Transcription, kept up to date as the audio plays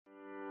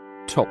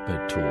Top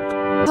Med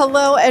Talk.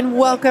 Hello and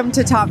welcome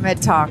to Top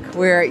Med Talk.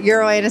 We're at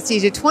Euro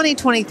Anesthesia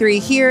 2023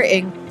 here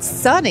in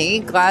sunny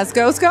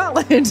Glasgow,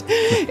 Scotland.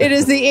 It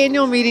is the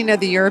annual meeting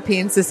of the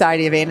European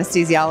Society of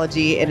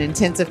Anesthesiology and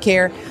Intensive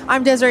Care.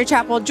 I'm Desiree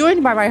Chappell,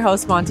 joined by my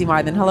host, Monty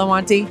Mythen. Hello,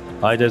 Monty.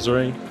 Hi,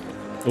 Desiree.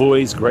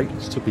 Always great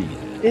to be here.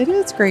 It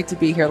is great to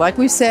be here. Like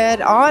we've said,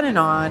 on and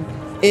on,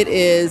 it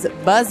is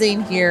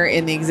buzzing here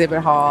in the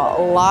exhibit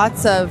hall.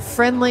 Lots of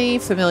friendly,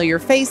 familiar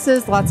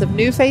faces, lots of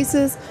new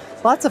faces.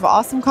 Lots of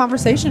awesome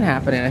conversation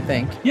happening, I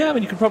think. Yeah, I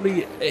mean, you can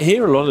probably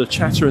hear a lot of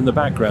chatter in the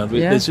background.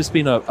 Yeah. There's just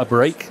been a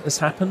break that's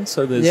happened,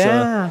 so there's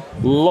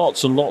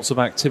lots and lots of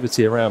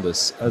activity around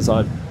us. As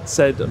I've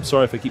said, I'm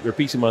sorry if I keep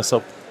repeating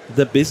myself,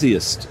 the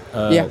busiest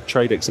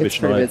trade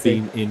exhibition I've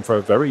been in for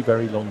a very,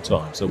 very long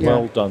time. So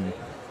well done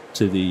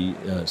to the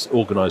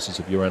organisers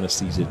of Euro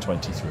Anesthesia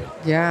 23.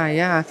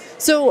 Yeah.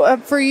 So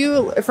for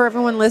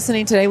everyone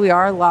listening today, we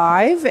are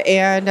live.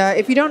 And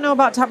if you don't know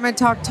about Top Med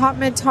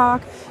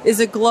Talk is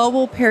a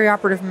global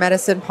perioperative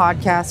medicine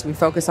podcast. We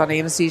focus on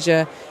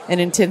anesthesia and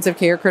intensive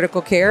care,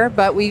 critical care,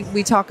 but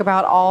we talk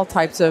about all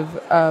types of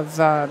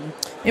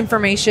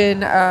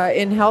information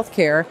in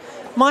healthcare.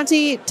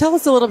 Monty, tell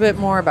us a little bit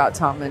more about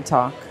Top Med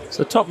Talk.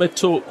 So Top Med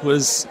Talk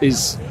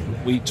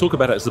we talk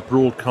about it as the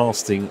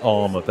broadcasting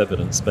arm of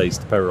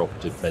evidence-based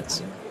perioperative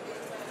medicine.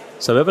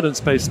 So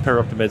evidence-based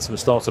perioperative medicine was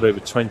started over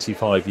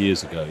 25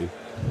 years ago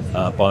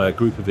by a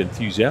group of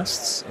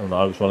enthusiasts, and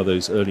I was one of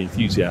those early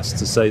enthusiasts,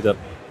 to say that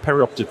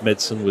perioperative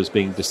medicine was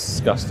being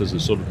discussed as a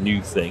sort of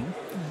new thing,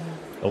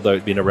 although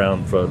it'd been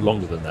around for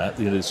longer than that.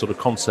 The sort of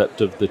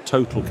concept of the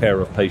total care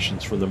of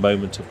patients from the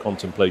moment of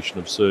contemplation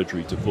of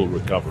surgery to full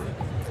recovery.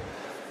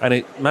 And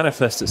it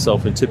manifests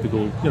itself in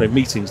typical,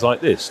 meetings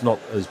like this, not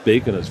as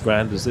big and as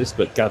grand as this,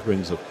 but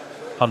gatherings of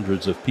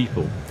hundreds of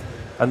people.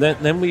 And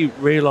then we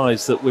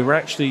realised that we were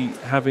actually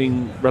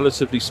having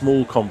relatively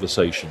small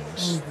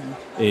conversations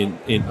in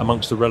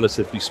amongst a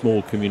relatively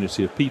small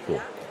community of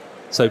people.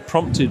 So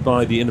prompted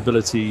by the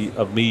inability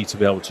of me to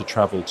be able to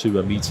travel to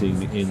a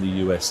meeting in the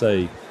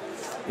USA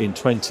in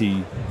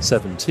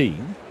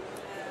 2017,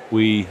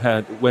 we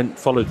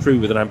followed through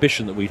with an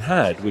ambition that we'd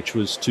had, which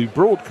was to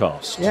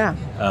broadcast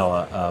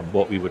our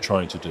what we were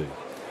trying to do.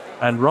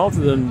 And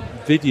rather than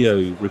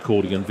video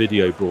recording and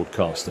video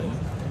broadcasting,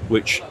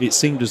 which it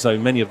seemed as though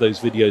many of those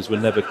videos were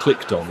never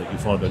clicked on that you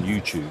find on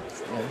YouTube,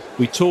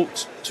 we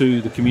talked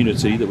to the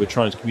community that we're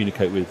trying to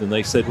communicate with, and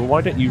they said, well,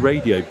 why don't you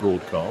radio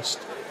broadcast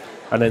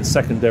and then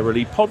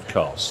secondarily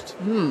podcast?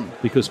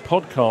 Because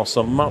podcasts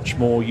are much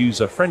more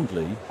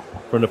user-friendly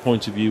from the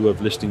point of view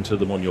of listening to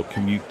them on your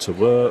commute to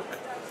work,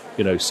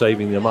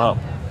 saving them up,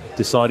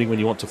 deciding when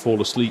you want to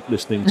fall asleep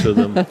listening to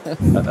them.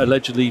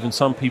 Allegedly, even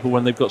some people,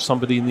 when they've got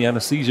somebody in the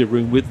anaesthesia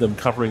room with them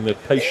covering the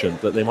patient,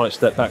 that they might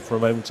step back for a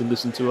moment and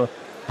listen to a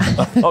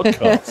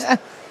podcast.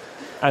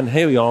 And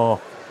here we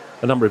are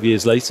a number of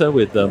years later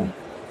with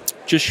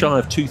just shy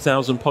of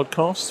 2,000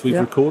 podcasts we've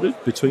recorded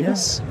between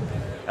us,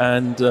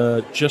 and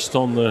just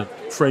on the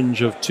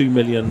fringe of 2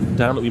 million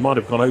downloads. We might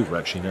have gone over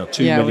actually now,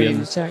 2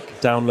 million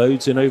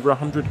downloads in over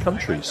 100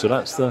 countries. So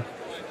that's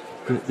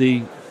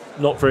the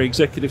not very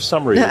executive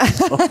summary of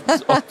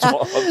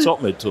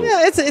Top Med Talk.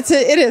 Yeah,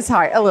 it is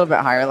high, a little bit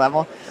higher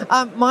level.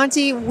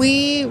 Monty,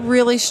 we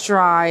really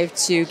strive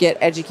to get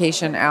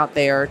education out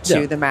there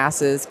to the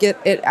masses, get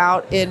it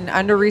out in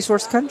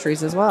under-resourced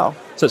countries as well.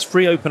 So it's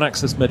free open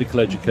access medical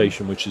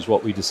education, which is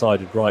what we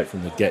decided right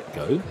from the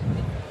get-go.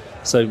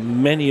 So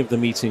many of the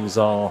meetings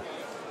are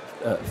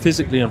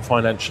physically and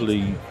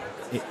financially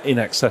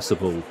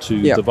inaccessible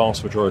to the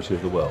vast majority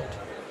of the world.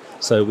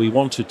 So we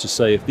wanted to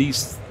say if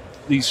these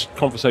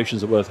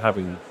conversations are worth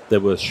having,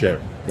 they're worth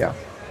sharing. Yeah.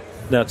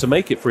 Now, to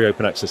make it free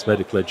open access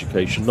medical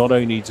education, not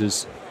only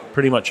does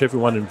pretty much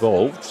everyone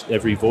involved,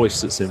 every voice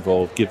that's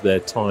involved, give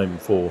their time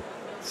for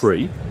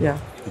free. Yeah.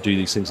 We do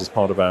these things as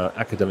part of our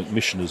academic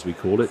mission, as we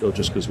call it, or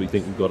just because we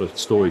think we've got a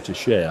story to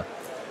share.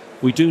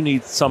 We do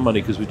need some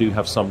money because we do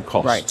have some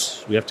costs.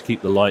 Right. We have to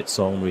keep the lights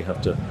on. We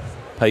have to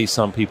pay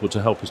some people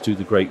to help us do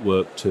the great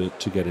work to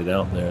get it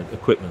out there,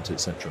 equipment,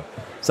 etc.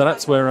 So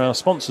that's where our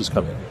sponsors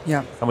come in.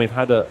 Yeah. And we've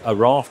had a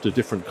raft of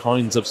different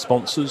kinds of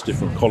sponsors,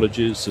 different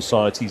colleges,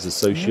 societies,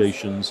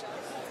 associations,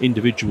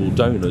 individual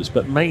donors,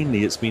 but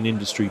mainly it's been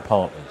industry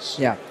partners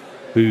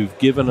who've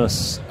given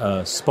us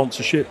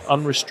sponsorship,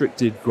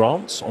 unrestricted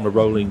grants on a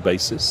rolling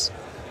basis.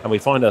 And we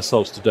find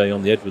ourselves today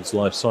on the Edwards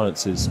Life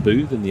Sciences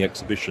booth in the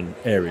exhibition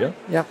area.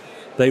 Yeah.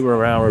 They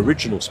were our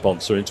original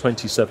sponsor in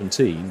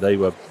 2017. They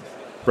were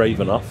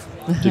brave enough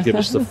to give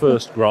us the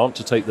first grant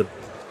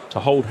to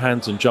hold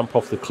hands and jump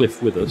off the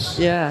cliff with us.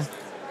 Yeah.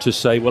 To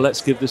say, well,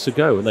 let's give this a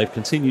go. And they've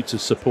continued to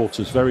support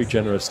us very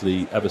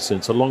generously ever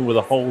since, along with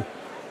a whole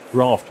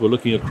raft. We're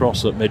looking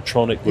across at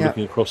Medtronic, we're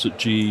looking across at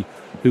GE,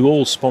 who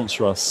all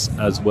sponsor us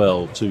as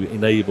well to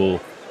enable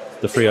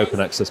the free open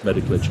access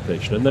medical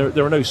education. And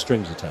there are no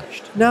strings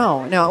attached.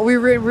 No, we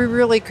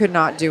really could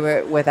not do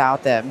it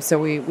without them. So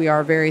we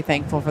are very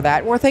thankful for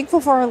that. We're thankful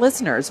for our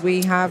listeners.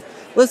 We have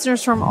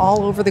listeners from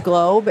all over the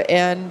globe,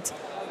 and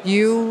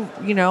you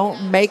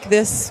make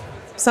this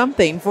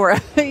something for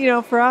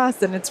for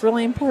us, and it's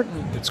really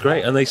important. It's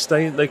great, and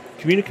they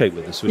communicate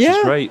with us, which is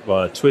great,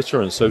 via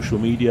Twitter and social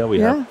media. We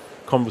have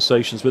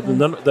conversations with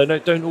them. They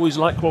don't always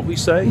like what we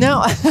say,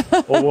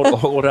 or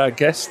what our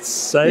guests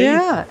say.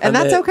 Yeah, and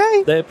that's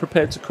okay. They're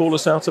prepared to call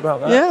us out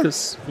about that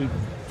because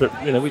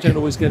we don't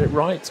always get it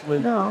right.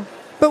 No.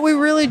 But we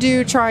really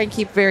do try and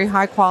keep very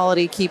high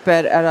quality, keep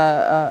it at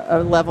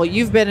a level.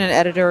 You've been an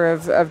editor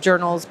of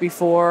journals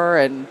before,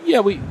 and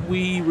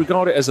we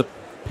regard it as a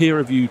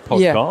peer-reviewed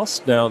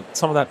podcast. Now,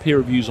 some of that peer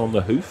review's on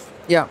the hoof.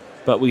 Yeah.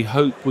 But we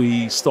hope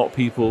we stop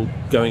people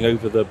going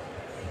over the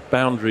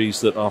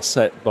boundaries that are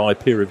set by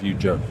peer-reviewed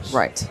journals.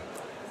 Right.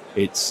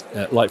 It's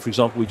like, for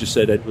example, we just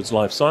said Edwards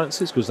Life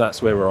Sciences because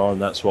that's where we are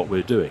and that's what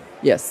we're doing.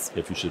 Yes.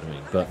 If you see what I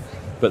mean.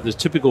 But there's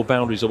typical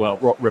boundaries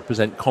about what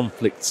represent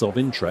conflicts of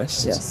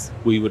interest. Yes.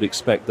 We would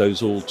expect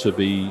those all to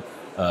be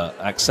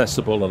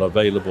accessible and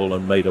available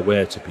and made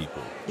aware to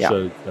people. Yeah.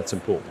 So that's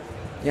important.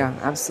 Yeah,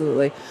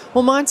 absolutely.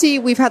 Well, Monty,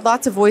 we've had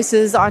lots of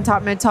voices on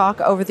Top Med Talk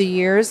over the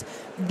years.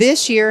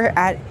 This year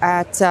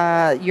at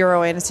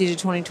Euro Anesthesia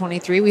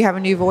 2023, we have a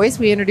new voice.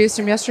 We introduced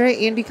him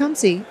yesterday, Andy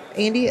Cumpstey.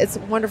 Andy, it's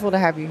wonderful to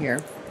have you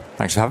here.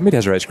 Thanks for having me,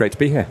 Desiree. It's great to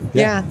be here.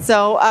 Yeah.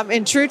 So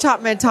in true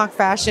Top Med Talk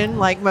fashion,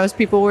 like most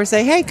people will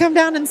say, hey, come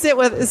down and sit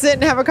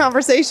and have a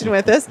conversation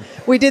with us.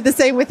 We did the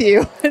same with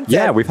you.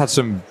 We've had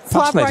some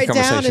fascinating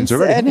conversations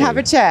already. And have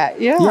a chat.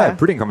 Yeah,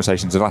 brilliant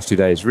conversations in the last 2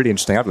 days. Really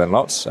interesting. I've learned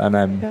lots.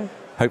 And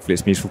hopefully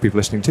it's useful for people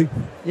listening too.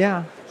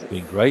 Yeah. It's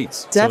been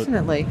great.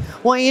 Definitely.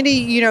 Well, Andy,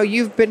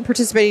 you've been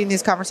participating in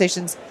these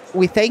conversations.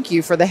 We thank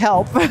you for the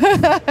help,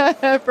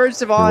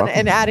 first of all,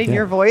 and adding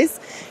your voice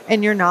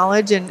and your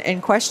knowledge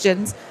and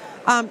questions.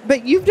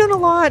 But you've done a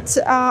lot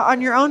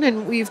on your own,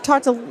 and we've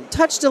touched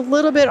a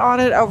little bit on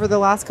it over the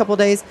last couple of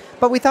days,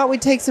 but we thought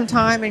we'd take some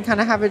time and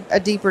kind of have a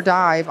deeper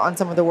dive on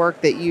some of the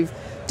work that you've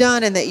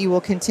done and that you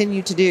will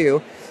continue to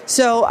do.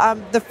 So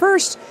the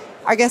first,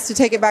 I guess, to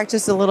take it back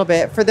just a little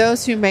bit, for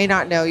those who may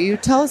not know you,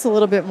 tell us a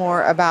little bit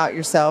more about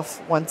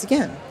yourself once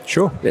again.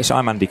 Sure. Yes,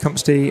 I'm Andy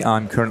Cumpstey.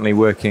 I'm currently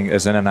working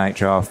as an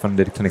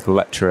NIHR-funded clinical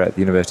lecturer at the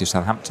University of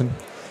Southampton.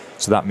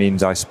 So that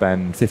means I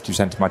spend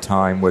 50% of my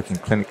time working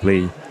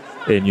clinically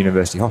in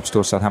University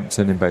Hospital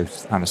Southampton in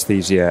both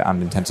anaesthesia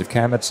and intensive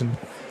care medicine,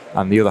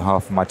 and the other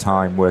half of my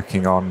time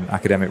working on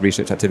academic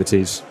research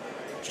activities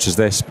such as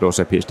this, but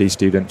also PhD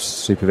students,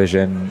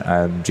 supervision,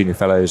 junior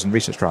fellows and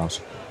research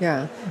trials.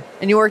 Yeah.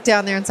 And you work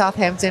down there in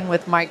Southampton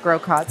with Mike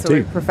Grocott.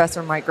 So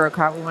Professor Mike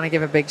Grocott, we want to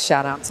give a big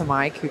shout out to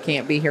Mike, who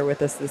can't be here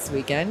with us this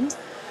weekend,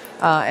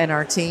 and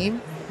our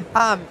team.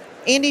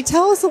 Andy,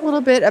 tell us a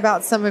little bit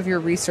about some of your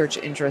research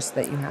interests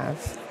that you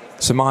have.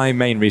 So my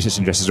main research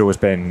interest has always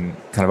been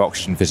kind of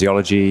oxygen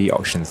physiology,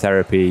 oxygen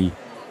therapy,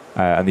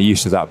 and the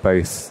use of that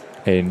both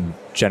in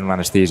general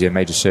anaesthesia and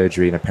major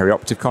surgery in a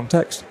perioperative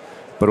context,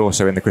 but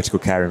also in the critical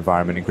care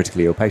environment in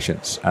critically ill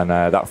patients. And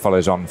that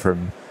follows on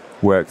from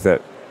work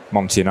that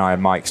Monty and I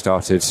and Mike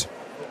started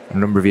a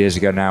number of years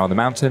ago now on the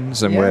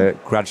mountains, and we're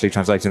gradually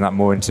translating that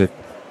more into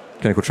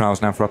clinical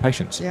trials now for our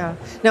patients. Yeah.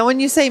 Now, when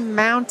you say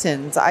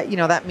mountains,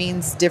 that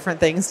means different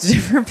things to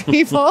different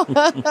people.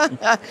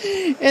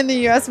 In the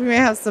U.S., we may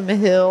have some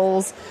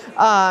hills,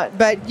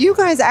 but you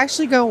guys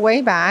actually go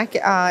way back,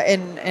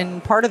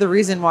 and part of the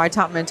reason why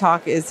Top Med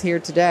Talk is here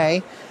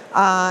today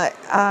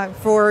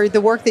for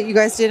the work that you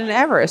guys did in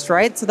Everest,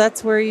 right? So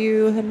that's where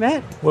you had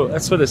met. Well,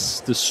 that's where the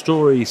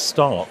story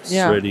starts,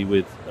 really,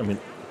 with,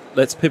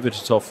 let's pivot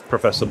it off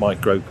Professor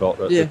Mike Grocott,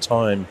 at the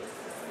time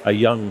a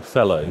young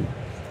fellow,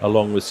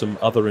 along with some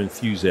other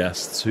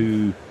enthusiasts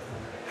who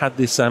had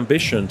this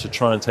ambition to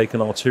try and take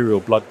an arterial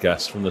blood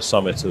gas from the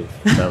summit of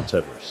Mount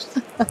Everest.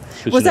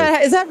 Is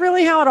that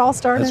really how it all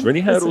started? That's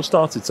really how it all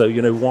started. So,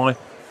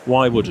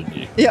 why wouldn't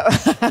you? Yeah.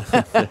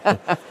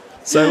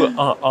 So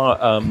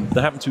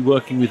they happened to be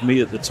working with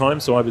me at the time,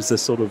 so I was the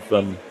sort of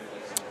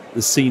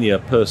the senior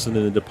person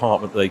in the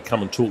department. They'd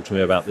come and talk to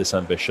me about this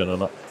ambition,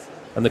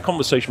 and the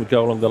conversation would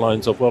go along the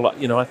lines of, well,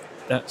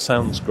 that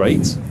sounds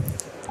great,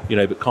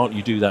 but can't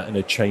you do that in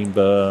a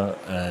chamber?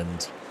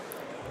 And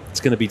it's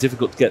going to be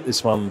difficult to get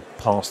this one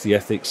past the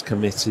ethics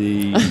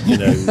committee.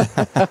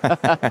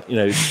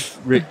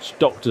 Rich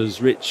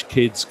doctors, rich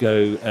kids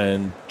go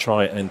and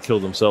try and kill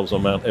themselves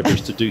on Mount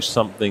Everest to do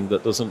something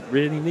that doesn't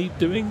really need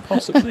doing,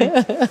 possibly.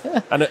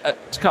 And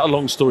to cut a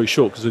long story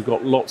short, because we've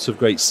got lots of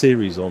great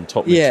series on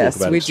Top Med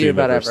Talk about Extreme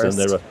Everest, and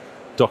there are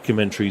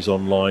documentaries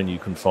online you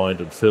can find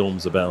and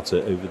films about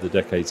it over the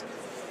decades.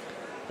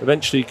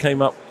 Eventually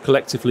came up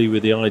collectively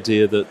with the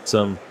idea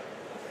that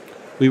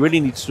we really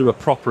need to do a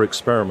proper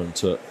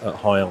experiment at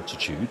high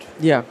altitude.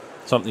 Yeah.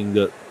 Something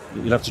that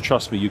you'll have to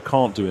trust me, you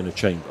can't do in a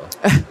chamber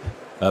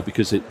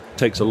because it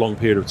takes a long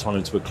period of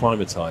time to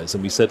acclimatise.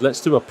 And we said,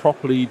 let's do a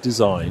properly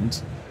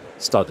designed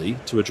study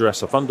to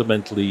address a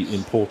fundamentally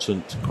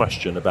important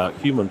question about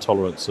human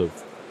tolerance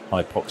of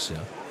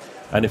hypoxia.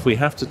 And if we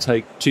have to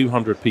take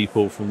 200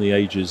 people from the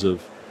ages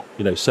of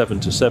 7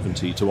 to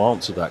 70 to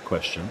answer that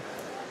question,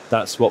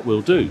 that's what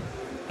we'll do.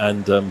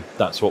 And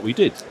that's what we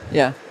did.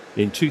 Yeah.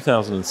 In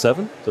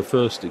 2007, the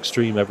first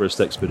Extreme Everest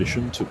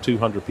expedition took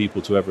 200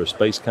 people to Everest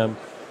Base Camp.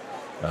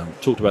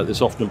 Talked about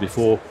this often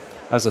before.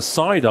 As a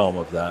sidearm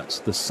of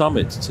that, the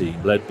summit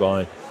team, led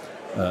by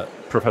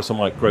Professor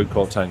Mike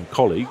Grocott and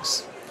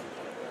colleagues,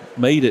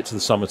 made it to the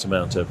summit of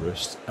Mount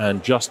Everest,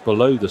 and just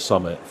below the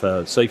summit,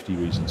 for safety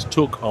reasons,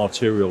 took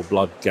arterial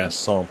blood gas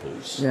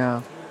samples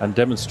and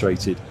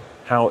demonstrated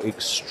how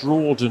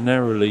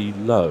extraordinarily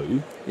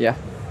low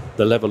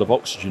the level of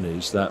oxygen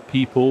is that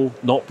people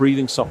not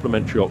breathing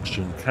supplementary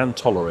oxygen can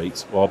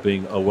tolerate while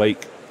being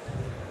awake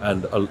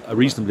and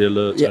reasonably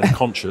alert and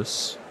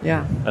conscious.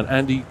 Yeah. And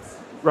Andy,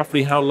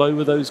 roughly how low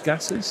were those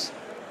gases?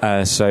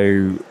 So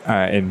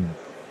in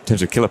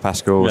terms of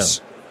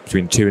kilopascals,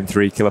 between 2 and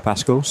 3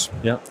 kilopascals.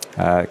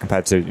 Yeah.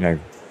 Compared to,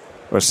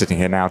 we're sitting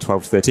here now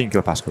 12 to 13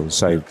 kilopascals,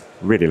 so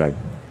really low.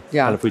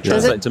 Yeah. And if we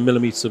translate into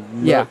millimeters of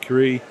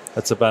mercury,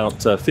 that's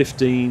about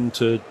 15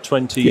 to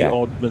 20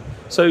 odd.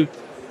 So,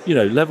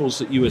 levels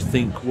that you would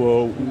think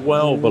were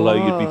well below,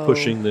 you'd be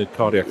pushing the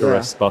cardiac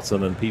arrest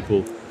button, and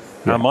people,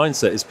 our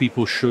mindset is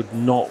people should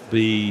not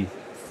be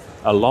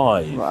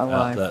alive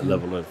at that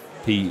level of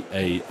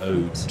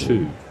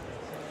PaO2.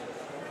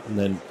 And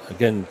then,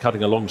 again,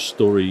 cutting a long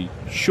story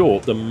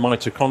short, the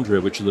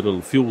mitochondria, which are the little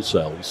fuel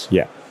cells,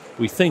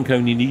 we think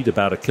only need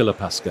about 1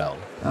 kilopascal.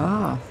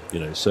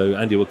 So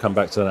Andy will come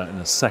back to that in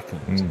a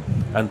second.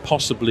 And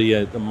possibly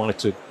the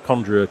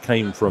mitochondria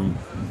came from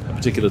a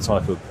particular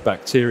type of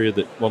bacteria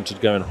that wanted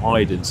to go and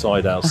hide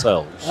inside our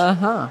cells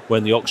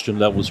when the oxygen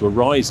levels were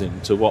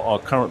rising to what are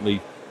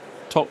currently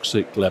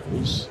toxic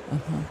levels.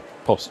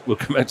 We'll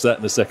come back to that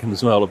in a second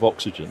as well, of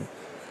oxygen,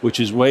 which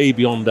is way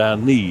beyond our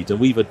need, and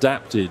we've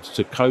adapted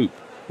to cope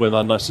with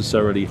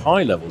unnecessarily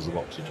high levels of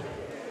oxygen.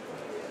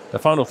 The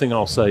final thing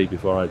I'll say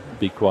before I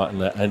be quiet and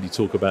let Andy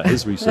talk about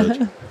his research,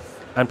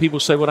 and people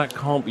say, well, that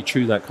can't be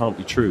true, that can't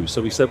be true.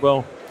 So we said,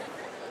 well,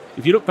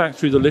 if you look back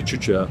through the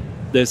literature,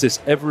 there's this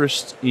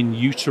Everest in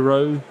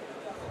utero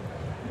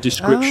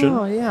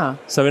description.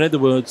 So in other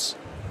words,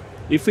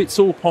 if it's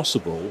all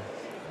possible,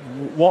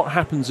 what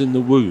happens in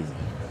the womb?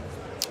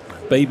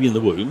 Baby in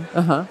the womb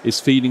is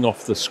feeding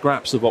off the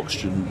scraps of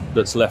oxygen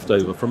that's left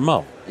over from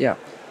mum.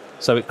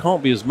 So it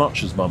can't be as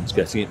much as mum's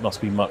getting, it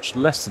must be much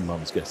less than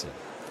mum's getting.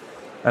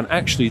 And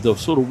actually the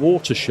sort of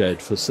watershed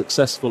for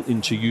successful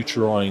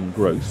intrauterine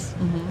growth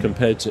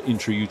compared to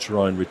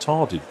intrauterine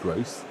retarded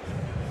growth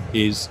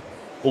is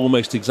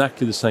almost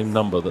exactly the same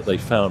number that they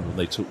found when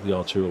they took the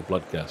arterial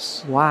blood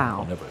gas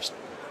on Everest.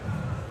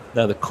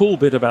 Now the cool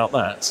bit about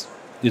that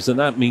is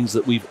that means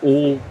that we've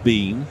all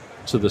been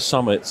to the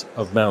summit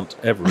of Mount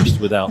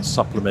Everest without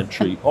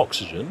supplementary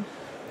oxygen,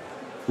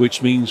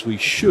 which means we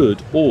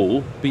should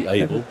all be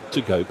able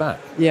to go back.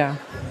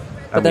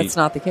 But that's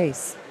not the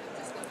case.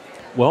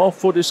 Well,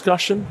 for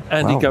discussion,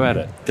 Andy, go at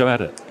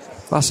it.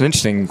 That's an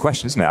interesting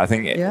question, isn't it? I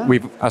think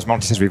we've, as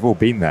Monty says, we've all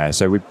been there,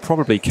 so we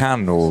probably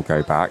can all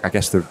go back. I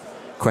guess the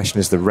question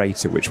is the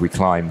rate at which we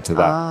climb to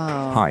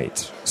that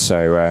height.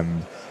 So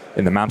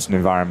in the mountain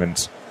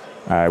environment,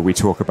 we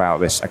talk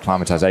about this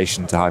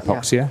acclimatization to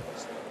hypoxia.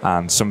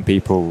 And some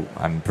people,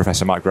 and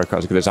Professor Mike Grocott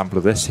is a good example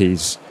of this,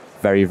 he's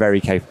very, very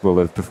capable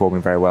of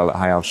performing very well at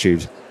high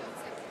altitude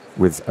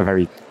with a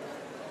very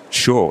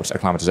short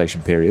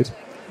acclimatization period.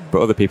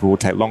 But other people will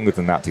take longer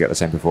than that to get the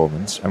same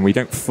performance. And we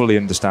don't fully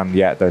understand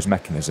yet those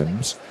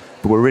mechanisms,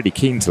 but we're really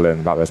keen to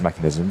learn about those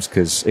mechanisms,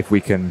 because if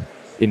we can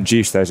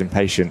induce those in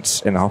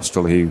patients in the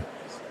hospital who,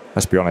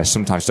 let's be honest,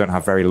 sometimes don't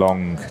have very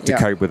long to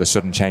cope with a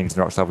sudden change in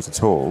their oxygen levels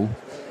at all,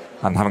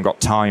 and haven't got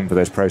time for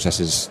those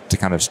processes to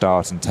kind of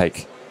start and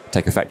take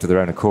effect of their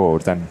own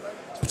accord, then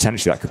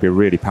potentially that could be a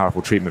really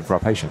powerful treatment for our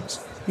patients.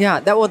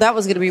 That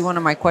was going to be one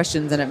of my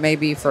questions, and it may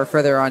be for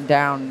further on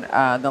down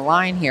the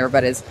line here,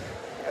 but is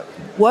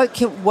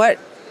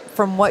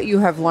from what you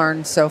have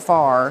learned so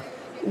far,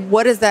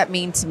 what does that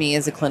mean to me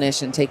as a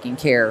clinician taking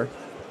care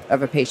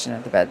of a patient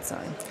at the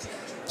bedside?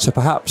 So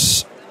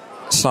perhaps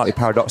slightly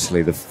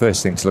paradoxically, the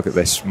first thing to look at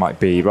this might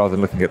be, rather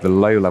than looking at the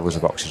low levels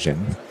of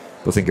oxygen,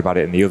 we'll think about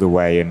it in the other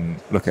way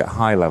and look at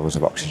high levels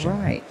of oxygen.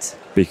 Right.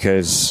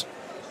 Because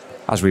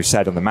as we've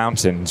said on the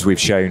mountains, we've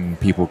shown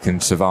people can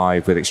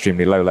survive with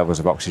extremely low levels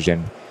of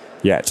oxygen.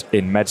 Yet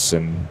in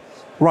medicine,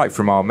 right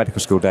from our medical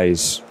school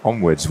days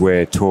onwards,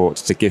 we're taught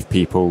to give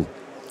people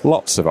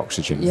lots of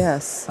oxygen.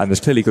 Yes. And there's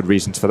clearly good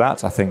reasons for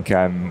that. I think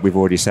we've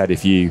already said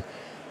if you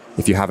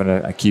have an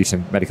acute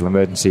medical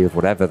emergency of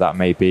whatever that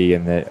may be,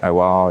 in the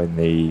OR, in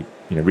the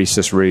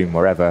resus room,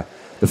 wherever,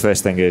 the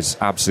first thing is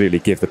absolutely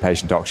give the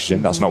patient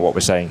oxygen. That's not what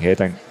we're saying here.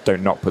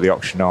 Don't not put the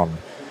oxygen on.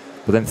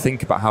 But then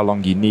think about how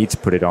long you need to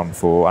put it on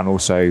for, and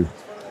also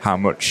how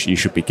much you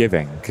should be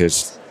giving,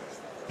 because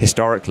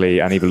historically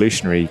and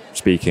evolutionary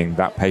speaking,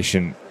 that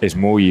patient is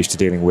more used to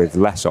dealing with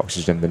less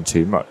oxygen than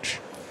too much.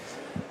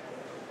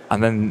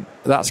 And then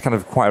that's kind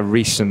of quite a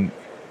recent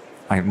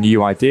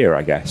new idea,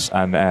 I guess.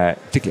 And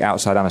particularly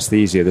outside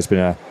anaesthesia, there's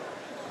been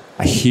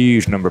a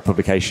huge number of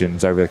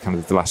publications over kind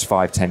of the last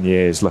 5-10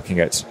 years looking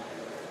at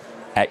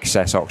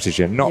excess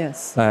oxygen,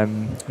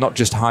 not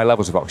just high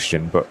levels of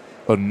oxygen, but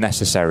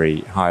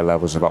unnecessary high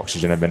levels of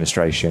oxygen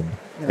administration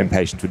in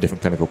patients with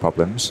different clinical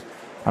problems.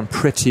 And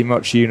pretty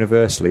much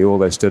universally, all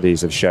those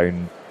studies have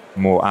shown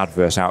more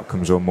adverse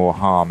outcomes or more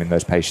harm in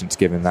those patients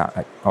given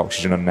that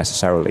oxygen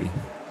unnecessarily.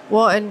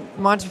 Well, and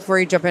Monty, before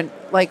you jump in,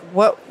 like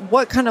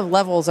what kind of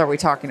levels are we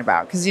talking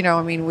about? Because,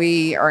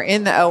 we are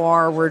in the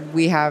OR where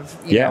we have,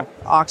 you know,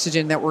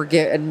 oxygen that we're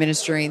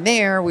administering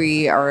there.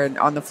 We are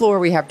on the floor.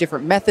 We have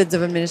different methods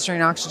of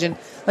administering oxygen.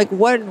 Like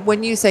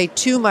when you say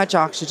too much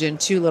oxygen,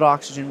 too little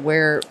oxygen,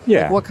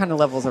 what kind of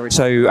levels are we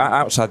talking about?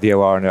 Outside the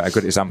OR, and a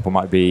good example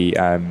might be,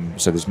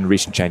 so there's been a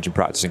recent change in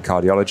practice in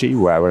cardiology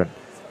where when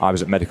I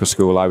was at medical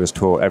school, I was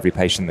taught every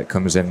patient that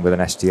comes in with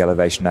an ST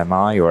elevation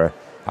MI or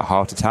a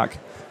heart attack,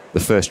 the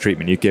first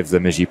treatment you give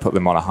them is you put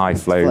them on a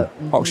high-flow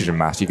oxygen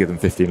mask. You give them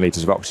 15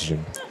 litres of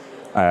oxygen.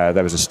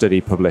 There was a study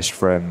published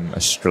from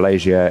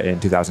Australasia in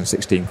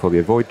 2016 called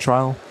the AVOID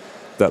trial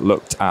that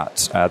looked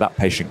at that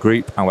patient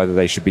group and whether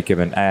they should be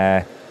given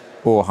air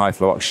or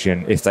high-flow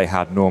oxygen if they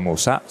had normal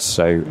SATs,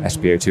 so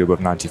SpO2 above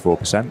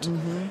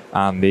 94%.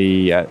 And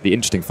the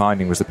interesting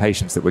finding was the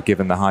patients that were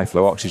given the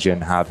high-flow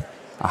oxygen had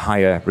a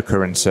higher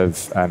recurrence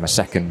of a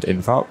second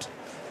infarct.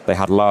 They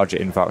had larger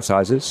infarct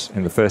sizes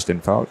in the first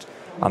infarct,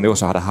 and they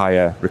also had a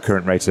higher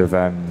recurrent rate of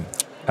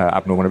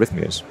abnormal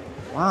arrhythmias.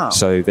 Wow.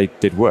 So they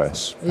did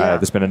worse. Yeah.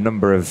 There's been a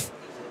number of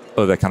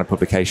other kind of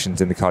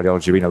publications in the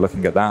cardiology arena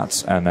looking at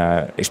that and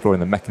exploring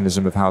the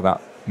mechanism of how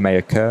that may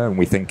occur. And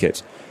we think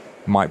it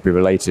might be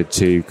related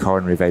to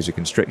coronary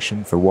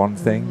vasoconstriction for one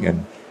thing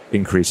and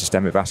increased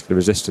systemic vascular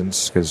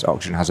resistance because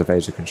oxygen has a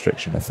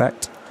vasoconstriction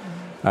effect.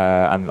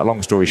 And a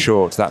long story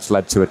short, that's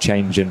led to a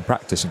change in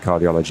practice in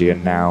cardiology.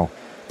 And now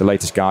the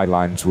latest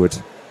guidelines would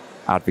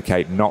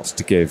advocate not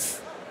to give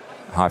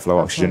high-flow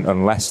oxygen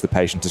unless the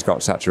patient has got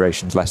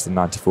saturations less than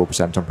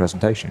 94% on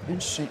presentation.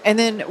 Interesting. And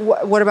then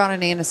what about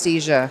an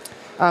anesthesia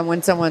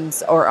when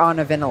someone's on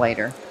a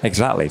ventilator?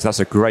 Exactly. So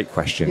that's a great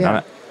question. Yeah.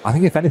 And I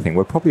think, if anything,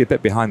 we're probably a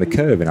bit behind the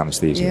curve in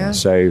anaesthesia. Yeah.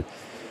 So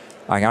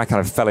I kind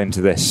of fell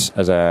into this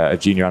as a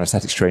junior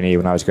anaesthetics trainee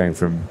when I was going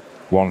from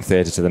one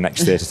theatre to the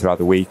next theatre throughout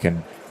the week,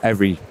 and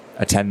every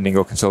attending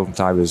or consultant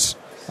I was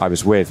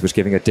with was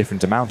giving a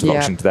different amount of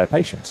oxygen to their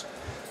patients.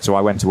 So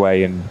I went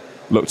away and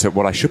looked at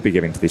what I should be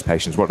giving to these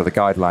patients. What do the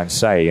guidelines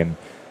say? And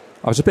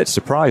I was a bit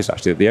surprised,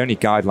 actually, that the only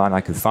guideline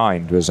I could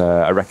find was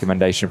a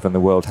recommendation from the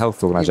World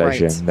Health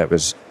Organization that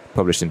was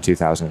published in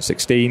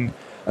 2016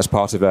 as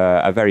part of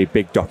a very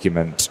big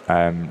document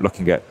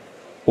looking at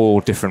all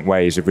different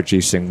ways of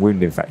reducing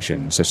wound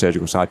infections, so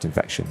surgical site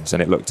infections.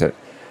 And it looked at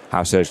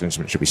how surgical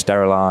instruments should be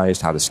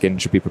sterilized, how the skin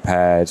should be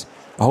prepared,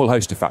 a whole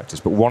host of factors.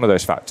 But one of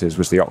those factors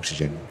was the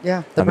oxygen.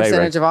 Yeah, the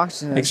percentage of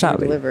oxygen that's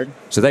delivered.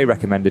 So they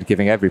recommended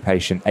giving every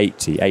patient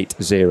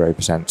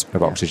 80%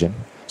 of oxygen,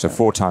 so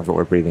 4 times what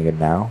we're breathing in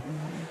now.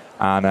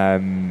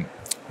 And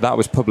that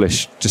was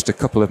published just a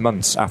couple of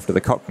months after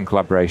the Cochrane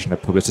collaboration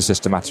had published a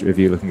systematic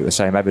review looking at the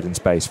same evidence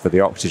base for the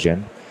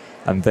oxygen.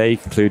 And they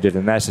concluded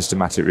in their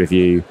systematic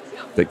review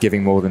that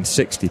giving more than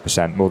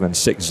 60%, more than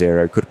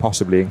 60, could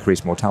possibly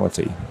increase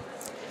mortality.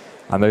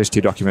 And those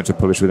 2 documents were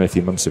published within a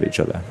few months of each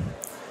other.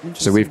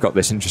 So we've got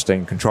this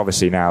interesting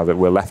controversy now that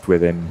we're left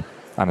with in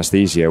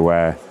anaesthesia,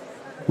 where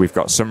we've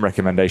got some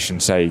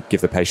recommendations say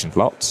give the patient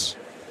lots,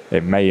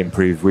 it may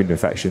improve wound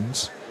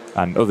infections,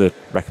 and other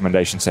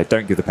recommendations say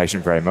don't give the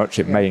patient very much,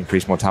 it may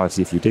increase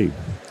mortality if you do.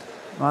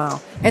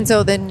 Wow. And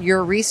so then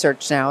your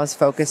research now is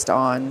focused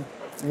on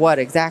what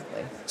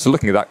exactly? So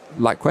looking at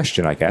that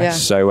question, I guess. Yeah.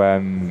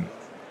 So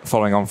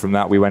following on from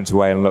that, we went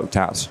away and looked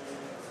at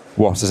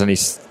what as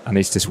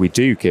anaesthetists we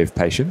do give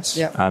patients.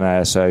 Yep.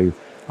 And so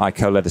I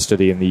co-led a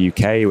study in the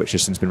UK, which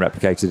has since been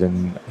replicated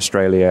in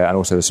Australia, and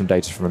also there's some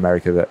data from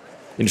America that,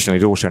 interestingly,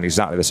 has all shown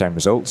exactly the same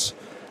results.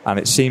 And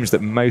it seems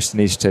that most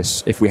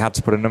anaesthetists, if we had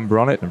to put a number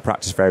on it, and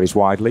practice varies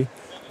widely,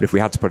 but if we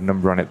had to put a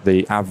number on it,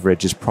 the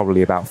average is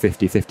probably about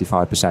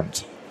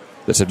 50-55%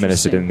 that's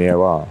administered in the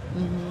OR.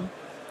 Mm-hmm.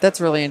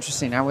 That's really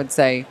interesting. I would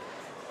say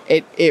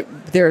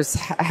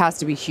has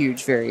to be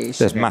huge variation.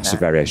 There's massive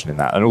variation in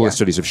that, and all the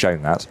studies have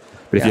shown that.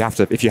 But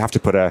if you have to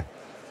put a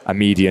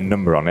median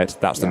number on it,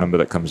 that's the number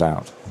that comes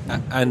out.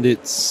 And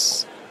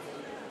it's,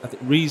 I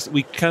think,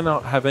 we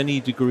cannot have any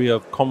degree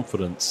of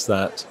confidence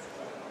that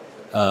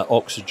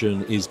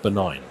oxygen is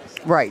benign.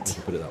 Right. If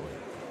you put it that way.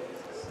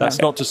 That's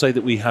not to say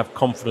that we have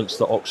confidence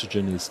that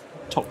oxygen is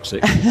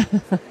toxic.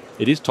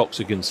 It is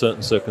toxic in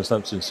certain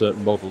circumstances, in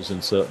certain models,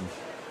 in certain.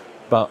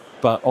 But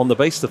on the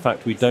basis of the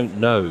fact we don't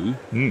know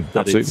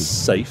that it's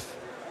safe,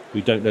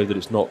 we don't know that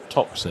it's not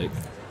toxic,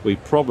 we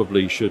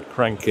probably should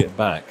crank it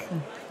back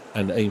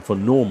and aim for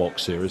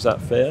normoxia. Is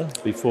that fair?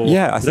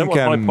 I think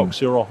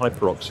hypoxia or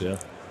hyperoxia.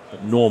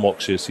 But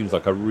normoxia seems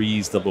like a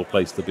reasonable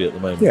place to be at the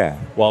moment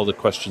while the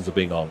questions are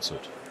being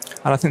answered.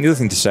 And I think the other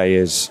thing to say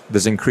is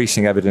there's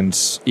increasing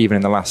evidence, even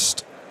in the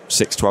last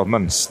 6-12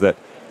 months, that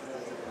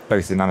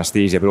both in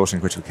anaesthesia but also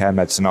in critical care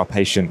medicine, our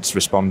patients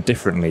respond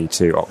differently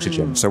to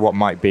oxygen. So what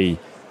might be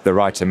the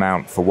right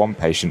amount for one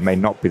patient may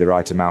not be the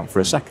right amount for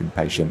a second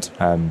patient.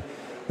 There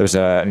was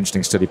an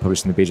interesting study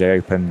published in the BJ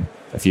Open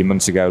a few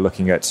months ago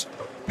looking at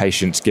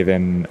patients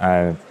given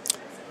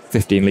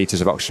 15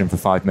 litres of oxygen for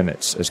 5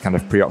 minutes as kind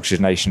of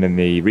pre-oxygenation in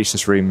the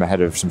resus room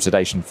ahead of some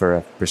sedation for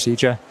a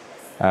procedure.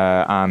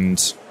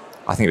 And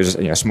I think it was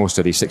a small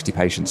study, 60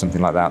 patients,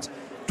 something like that.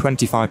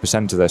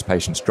 25% of those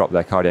patients dropped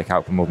their cardiac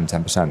output more than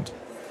 10%.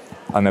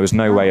 And there was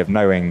no way of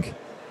knowing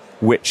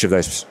which of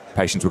those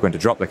patients were going to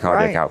drop their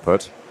cardiac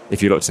output.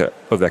 If you looked at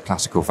other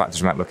classical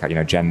factors, we might look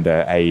at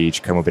gender,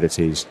 age,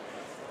 comorbidities.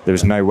 There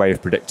was no way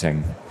of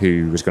predicting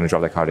who was going to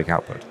drop their cardiac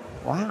output.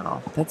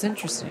 Wow, that's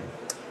interesting.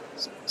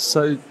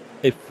 So,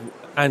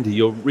 Andy,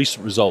 your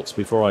recent results,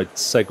 before I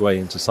segue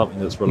into something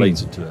that's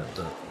related to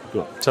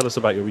it, tell us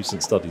about your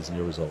recent studies and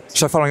your results.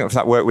 So following up to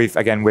that work, we've,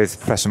 again, with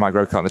Professor Mike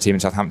Grocott and the team in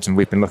Southampton,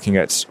 we've been looking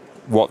at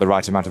what the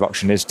right amount of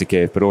oxygen is to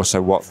give, but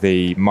also what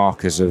the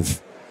markers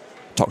of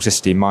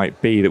toxicity might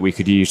be that we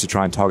could use to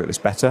try and target this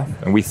better.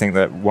 And we think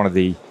that one of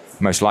the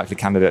most likely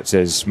candidates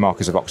is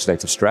markers of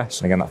oxidative stress.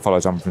 And again, that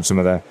follows on from some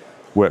of the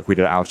work we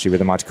did at Algae with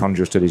the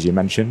mitochondrial studies you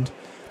mentioned,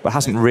 but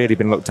hasn't really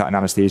been looked at in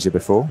anaesthesia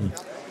before.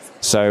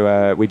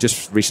 So we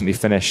just recently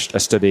finished a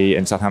study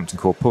in Southampton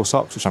called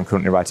PulseOx, which I'm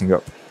currently writing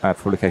up for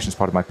publication as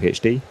part of my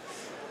PhD.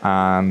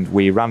 And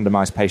we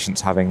randomised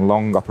patients having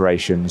long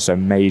operations, so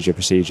major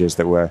procedures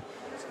that were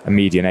a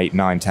median 8,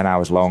 9, 10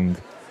 hours long,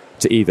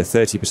 to either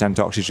 30%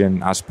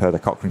 oxygen as per the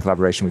Cochrane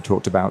collaboration we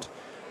talked about,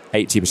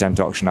 80%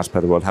 oxygen as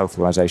per the World Health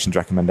Organization's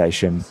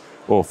recommendation,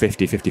 or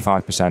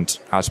 50-55%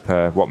 as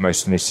per what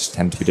most anaesthetists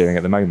tend to be doing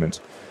at the moment.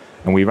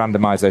 And we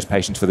randomised those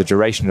patients for the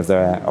duration of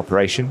their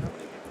operation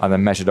and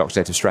then measured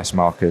oxidative stress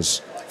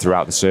markers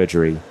throughout the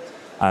surgery.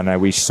 And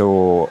we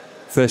saw,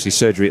 firstly,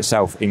 surgery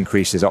itself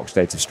increases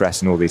oxidative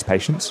stress in all these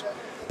patients,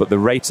 but the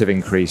rate of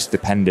increase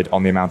depended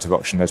on the amount of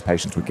oxygen those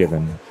patients were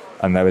given.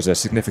 And there was a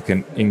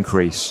significant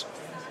increase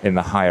in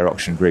the higher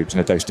oxygen groups in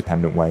a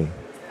dose-dependent way,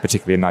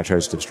 particularly in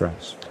nitrosative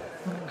stress.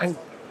 And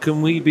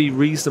can we be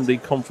reasonably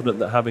confident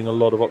that having a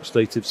lot of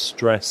oxidative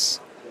stress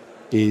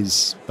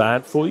is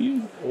bad for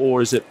you?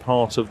 Or is it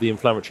part of the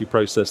inflammatory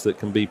process that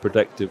can be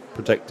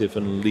protective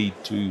and lead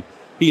to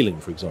healing,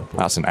 for example?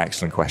 That's an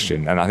excellent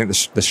question. And I think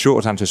the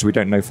short answer is we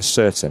don't know for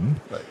certain,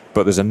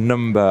 but there's a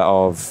number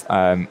of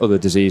other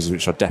diseases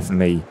which are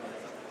definitely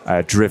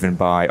driven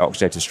by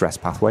oxidative stress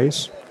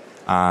pathways.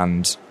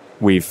 And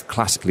we've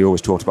classically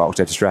always talked about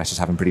oxidative stress as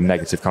having pretty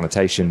negative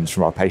connotations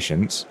from our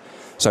patients.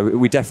 So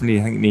we definitely,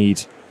 I think,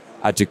 need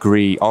a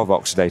degree of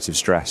oxidative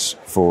stress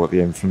for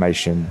the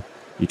inflammation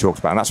you talked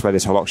about. And that's where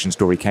this whole oxygen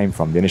story came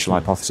from. The initial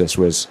hypothesis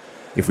was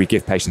if we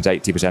give patients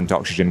 80%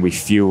 oxygen, we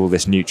fuel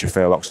this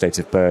neutrophil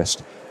oxidative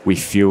burst, we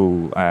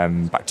fuel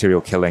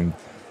bacterial killing,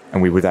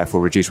 and we would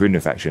therefore reduce wound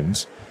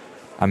infections.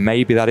 And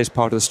maybe that is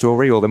part of the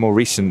story, or the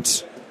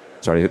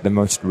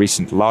most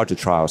recent larger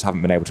trials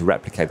haven't been able to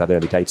replicate that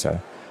early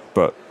data.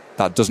 But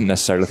that doesn't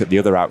necessarily look at the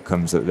other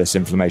outcomes that this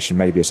inflammation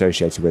may be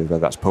associated with,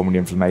 whether that's pulmonary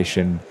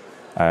inflammation,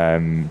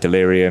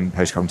 delirium,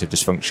 post-cognitive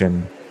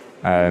dysfunction,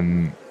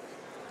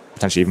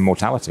 potentially even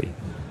mortality.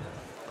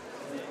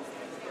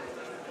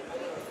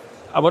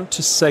 I want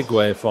to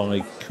segue, if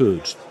I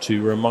could,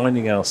 to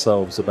reminding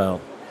ourselves about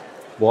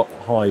what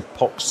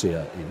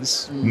hypoxia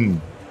is,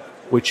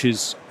 which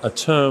is a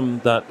term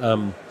that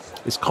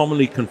is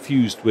commonly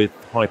confused with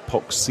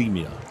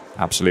hypoxemia.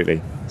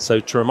 Absolutely. So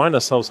to remind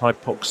ourselves,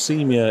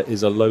 hypoxemia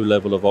is a low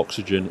level of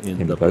oxygen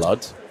in the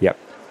blood. Yep.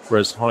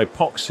 Whereas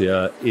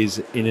hypoxia is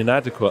an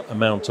inadequate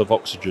amount of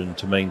oxygen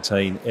to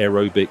maintain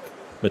aerobic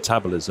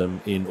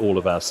metabolism in all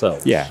of our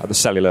cells. Yeah, at the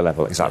cellular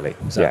level, exactly.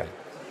 Yeah.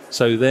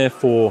 So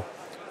therefore,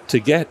 to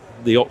get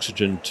the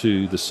oxygen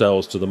to the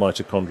cells, to the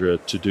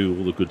mitochondria, to do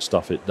all the good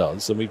stuff it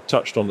does, and we've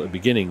touched on at the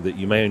beginning that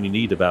you may only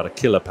need about 1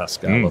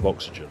 kilopascal of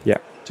oxygen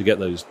to get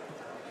those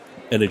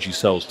energy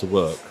cells to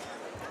work.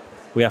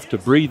 We have to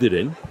breathe it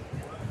in.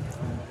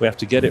 We have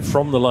to get it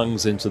from the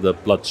lungs into the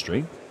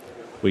bloodstream.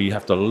 We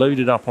have to load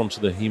it up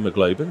onto the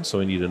hemoglobin, so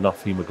we need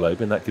enough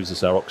hemoglobin. That gives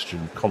us our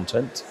oxygen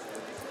content.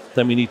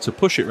 Then we need to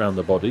push it around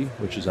the body,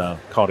 which is our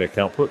cardiac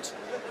output.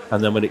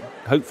 And then when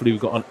hopefully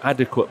we've got an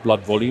adequate blood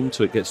volume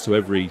so it gets to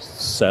every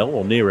cell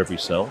or near every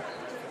cell,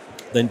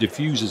 then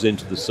diffuses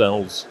into the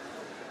cells,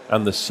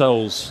 and the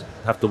cells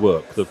have to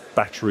work. The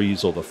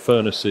batteries or the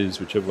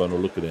furnaces, whichever one will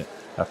look at it,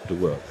 have to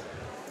work.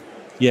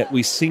 Yet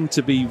we seem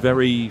to be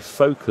very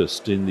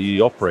focused in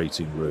the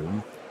operating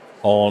room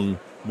on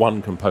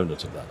one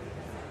component of that,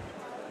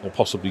 or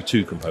possibly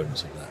two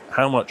components of that.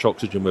 How much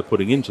oxygen we're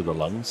putting into the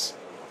lungs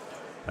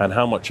and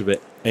how much of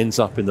it ends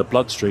up in the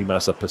bloodstream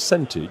as a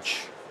percentage,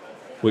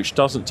 which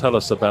doesn't tell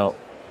us about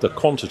the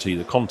quantity,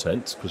 the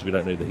content, because we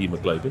don't know the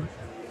hemoglobin.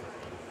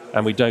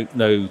 And we don't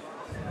know,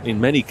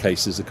 in many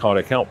cases, the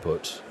cardiac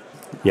output.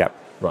 Yep.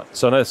 Right.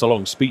 So I know it's a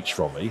long speech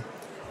from me,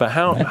 but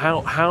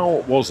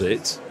how was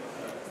it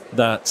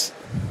that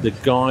the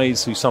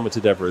guys who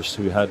summited Everest,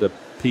 who had a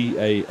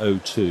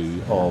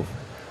PaO2 of,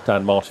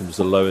 Dan Martin was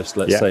the lowest,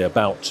 let's say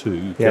about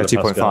 2. Yeah,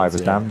 2.5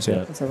 was Dan's.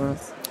 Yeah.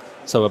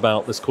 So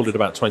about, let's call it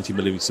about 20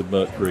 millimeters of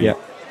mercury. Yeah.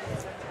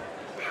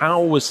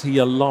 How was he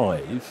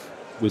alive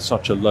with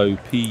such a low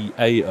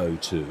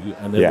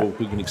PaO2, and then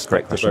we can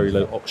expect a very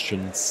low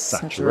oxygen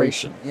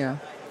saturation? Yeah.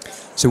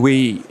 So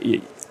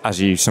we, as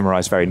you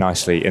summarised very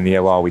nicely, in the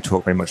OR we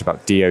talk very much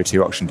about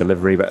DO2 oxygen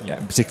delivery, but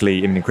particularly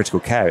even in critical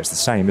care it's the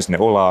same, isn't it?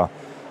 All our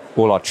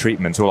all our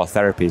treatments, all our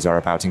therapies are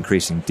about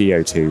increasing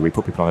DO2. We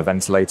put people on a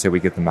ventilator, we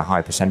give them a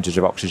high percentage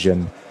of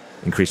oxygen,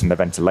 increasing their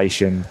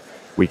ventilation.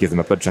 We give them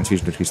a blood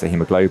transfusion to increase their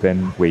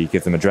hemoglobin. We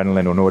give them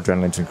adrenaline or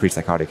noradrenaline to increase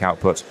their cardiac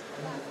output.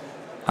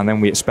 And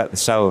then we expect the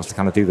cells to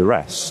kind of do the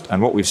rest.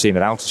 And what we've seen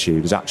at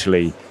altitude is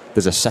actually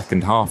there's a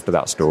second half to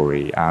that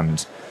story.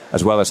 And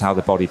as well as how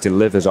the body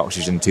delivers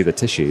oxygen to the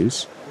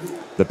tissues,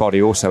 the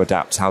body also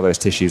adapts how those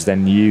tissues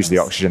then use the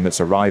oxygen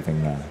that's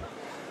arriving there.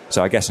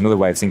 So I guess another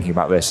way of thinking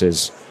about this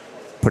is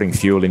putting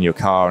fuel in your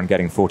car and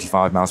getting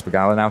 45 miles per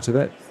gallon out of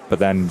it. But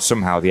then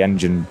somehow the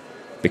engine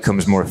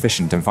becomes more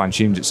efficient and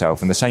fine-tunes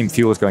itself. And the same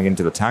fuel is going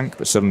into the tank,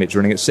 but suddenly it's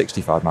running at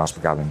 65 miles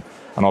per gallon.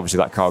 And obviously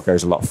that car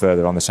goes a lot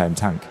further on the same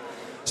tank.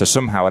 So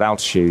somehow at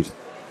altitude,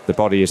 the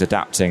body is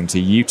adapting to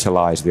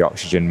utilize the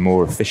oxygen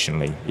more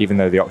efficiently, even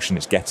though the oxygen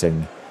it's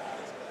getting,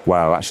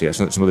 well, actually,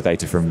 some other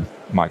data from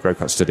Mike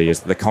Grocot's study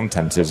is that the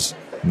content is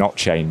not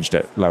changed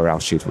at lower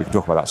altitude. We can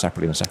talk about that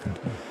separately in a second.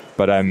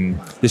 But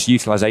this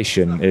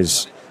utilization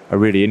is a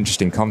really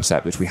interesting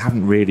concept, which we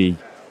haven't really,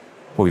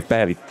 well, we've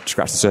barely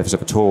scratched the surface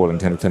of at all in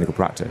terms of clinical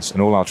practice.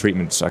 And all our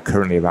treatments are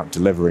currently about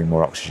delivering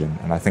more oxygen.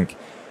 And I think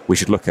we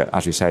should look at,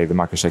 as we say, the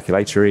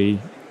microcirculatory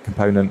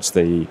components,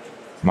 the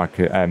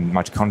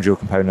mitochondrial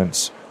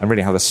components, and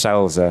really how the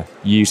cells are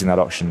using that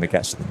oxygen that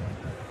gets to them.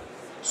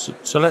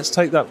 So let's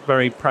take that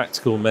very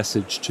practical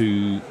message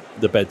to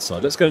the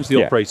bedside. Let's go into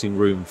the operating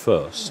room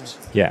first.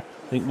 Yeah.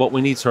 I think what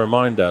we need to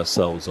remind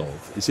ourselves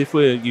of is if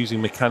we're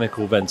using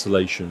mechanical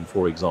ventilation,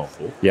 for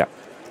example,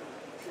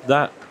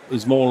 that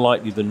is more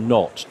likely than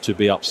not to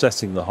be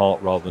upsetting the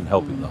heart rather than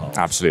helping the heart.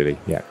 Absolutely,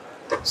 yeah.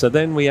 So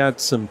then we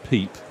add some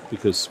PEEP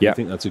because we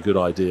think that's a good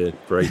idea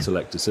for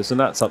atelectasis, and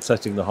that's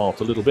upsetting the heart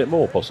a little bit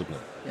more, possibly.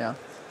 Yeah.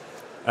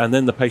 And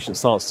then the patient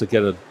starts to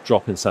get a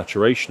drop in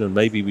saturation, and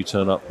maybe we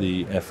turn up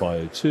the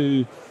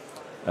FiO2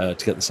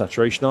 to get the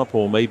saturation up,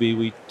 or maybe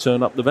we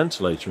turn up the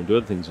ventilator and do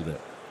other things with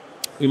it.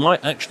 We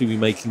might actually be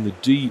making the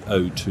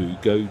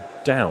DO2 go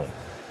down.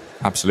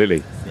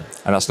 Absolutely. Yeah.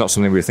 And that's not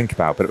something we think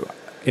about. But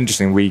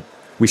interestingly,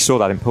 we saw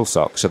that in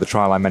PulseOx. So the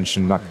trial I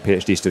mentioned, like a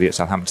PhD study at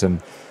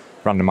Southampton,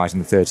 randomizing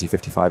the 30,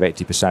 55,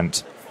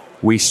 80%,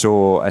 we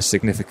saw a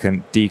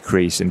significant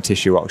decrease in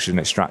tissue oxygen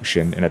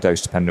extraction in a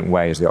dose-dependent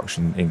way as the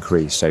oxygen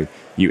increased. So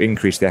you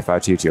increase the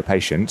FiO2 to your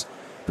patient,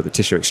 but the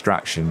tissue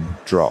extraction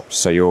drops.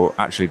 So you're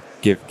actually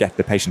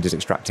the patient is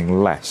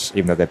extracting less,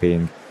 even though they're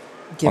being,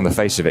 on the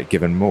face of it,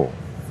 given more.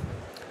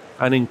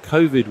 And in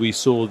COVID, we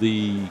saw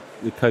the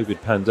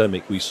COVID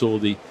pandemic, we saw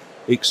the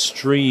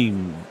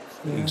extreme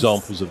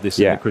examples of this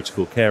in the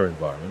critical care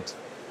environment.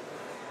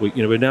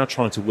 We're now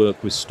trying to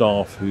work with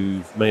staff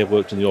who may have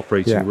worked in the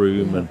operating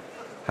room and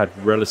had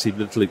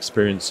relatively little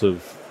experience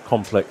of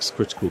complex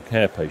critical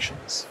care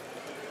patients.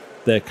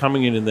 They're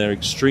coming in and they're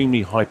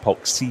extremely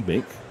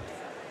hypoxemic.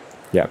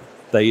 Yeah.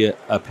 They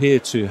appear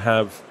to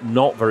have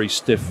not very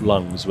stiff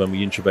lungs when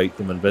we intubate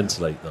them and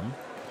ventilate them.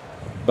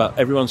 But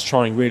everyone's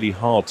trying really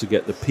hard to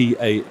get the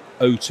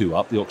PaO2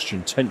 up, the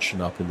oxygen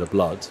tension up in the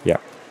blood,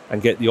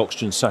 and get the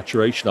oxygen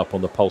saturation up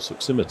on the pulse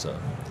oximeter.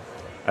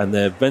 And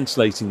they're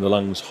ventilating the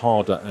lungs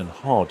harder and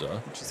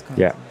harder.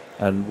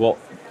 And what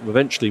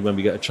eventually, when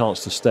we get a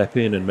chance to step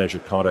in and measure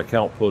cardiac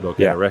output or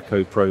get our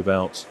echo probe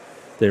out,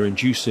 they're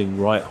inducing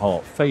right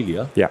heart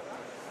failure.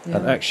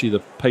 And actually the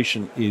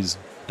patient is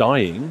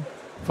dying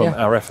from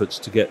our efforts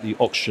to get the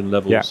oxygen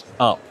levels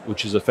up,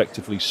 which is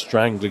effectively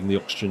strangling the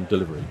oxygen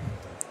delivery.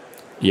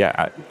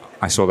 Yeah,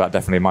 I saw that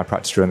definitely in my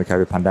practice during the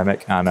COVID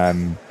pandemic.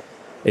 And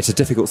it's a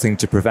difficult thing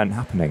to prevent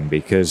happening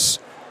because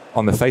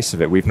on the face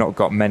of it, we've not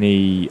got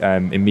many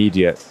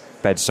immediate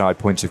bedside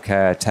points of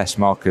care test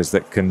markers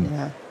that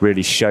can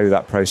really show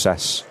that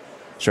process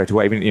straight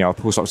away. Even, our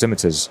pulse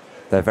oximeters,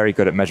 they're very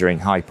good at measuring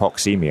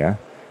hypoxemia,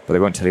 but they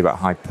won't tell you about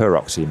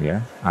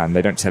hyperoxemia, and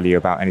they don't tell you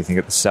about anything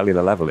at the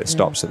cellular level. It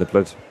stops at the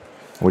blood.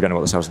 We don't know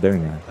what the cells are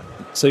doing there.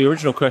 So your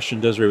original question,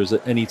 Desiree, was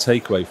that any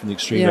takeaway from the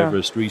Extreme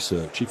Everest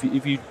research?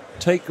 If you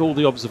take all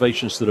the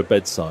observations that are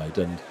bedside,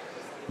 and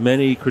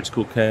many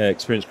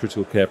experienced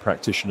critical care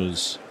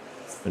practitioners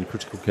and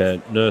critical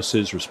care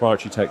nurses,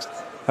 respiratory techs,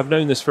 have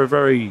known this for a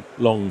very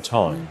long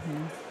time.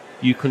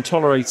 You can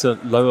tolerate a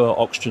lower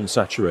oxygen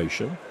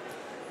saturation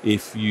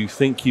if you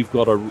think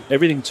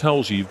everything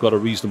tells you've got a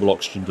reasonable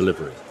oxygen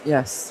delivery.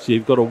 Yes. So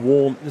you've got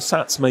the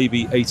SATs may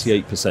be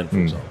 88%, for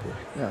example.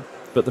 Yeah.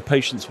 But the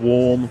patient's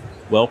warm,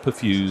 well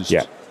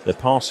perfused, they're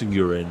passing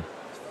urine,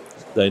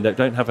 they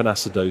don't have an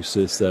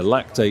acidosis, their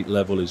lactate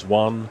level is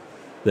 1,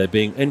 they're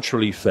being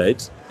enterally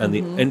fed, and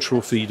the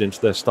enteral feed into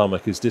their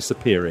stomach is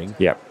disappearing.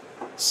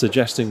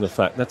 Suggesting the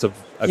fact that's a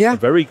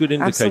very good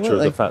indicator of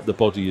the fact the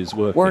body is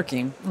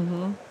working.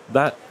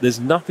 That there's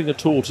nothing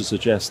at all to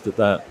suggest that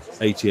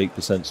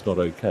 88% is not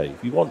okay.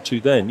 If you want to,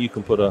 then you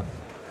can put a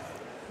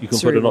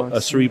cerebral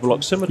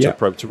oximeter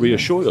probe to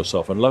reassure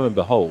yourself, and lo and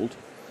behold,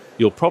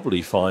 you'll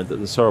probably find that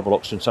the cerebral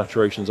oxygen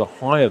saturations are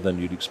higher than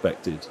you'd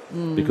expected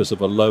because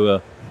of a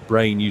lower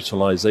brain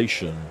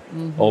utilization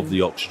of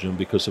the oxygen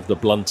because of the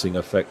blunting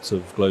effects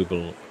of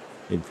global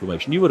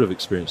inflammation. You would have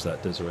experienced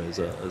that, Desiree, as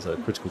a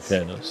critical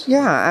care nurse.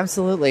 Yeah,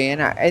 absolutely.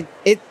 And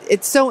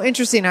it's so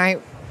interesting. I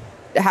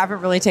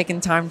haven't really taken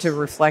time to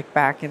reflect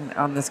back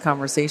on this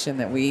conversation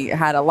that we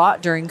had a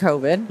lot during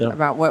COVID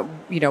about what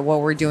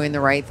we're doing the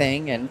right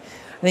thing. And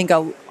I think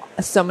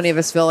so many of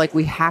us feel like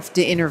we have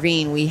to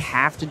intervene. We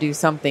have to do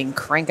something,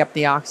 crank up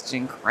the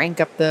oxygen,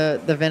 crank up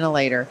the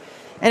ventilator.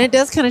 And it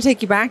does kind of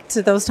take you back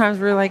to those times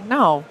where you're like,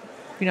 no,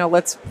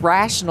 let's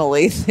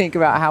rationally think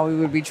about how we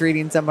would be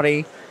treating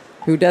somebody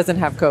who doesn't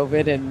have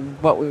COVID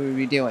and what we would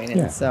be doing.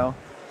 And so,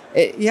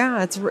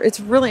 it's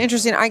really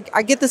interesting. I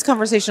get this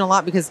conversation a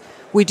lot because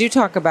we've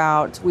talked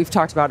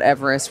about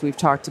Everest. We've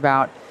talked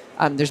about,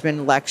 there's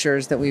been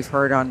lectures that we've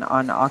heard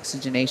on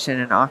oxygenation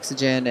and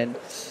oxygen and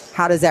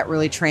how does that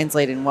really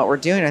translate in what we're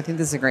doing. I think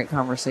this is a great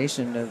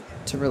conversation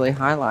to really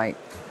highlight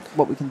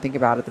what we can think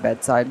about at the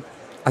bedside.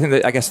 I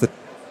think I guess the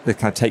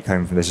kind of take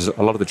home from this is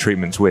a lot of the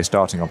treatments we're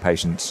starting on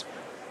patients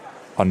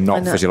are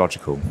not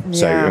physiological. Yeah.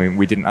 So, I mean,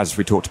 we didn't, as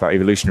we talked about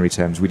evolutionary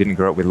terms, we didn't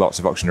grow up with lots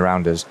of oxygen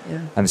around us.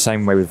 Yeah. And the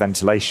same way with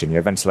ventilation.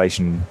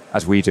 Ventilation,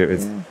 as we do it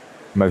with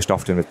most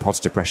often with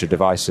positive pressure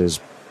devices,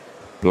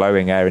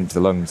 blowing air into the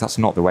lungs, that's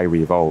not the way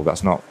we evolved.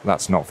 That's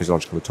not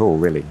physiological at all,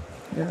 really.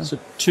 Yeah. So,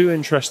 two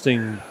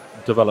interesting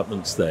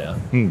developments there.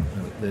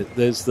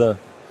 There's the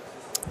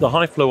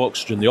high flow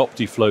oxygen, the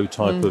OptiFlow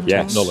type of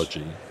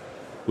technology,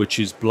 which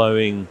is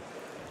blowing,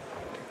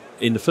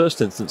 in the first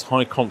instance,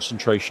 high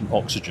concentration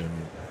oxygen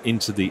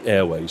into the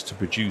airways to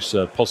produce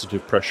a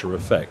positive pressure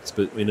effect,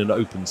 but in an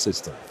open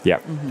system. Yeah.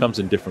 Comes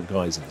in different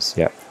guises.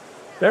 Yeah.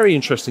 Very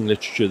interesting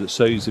literature that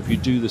shows if you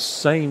do the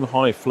same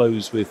high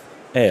flows with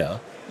air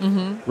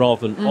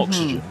rather than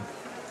oxygen,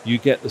 you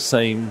get the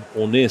same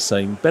or near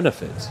same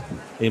benefit,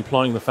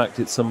 implying the fact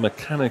it's a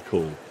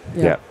mechanical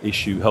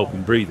issue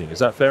helping breathing. Is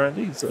that fair,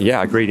 Andy?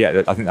 Yeah, agreed.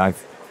 Yeah, I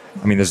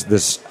think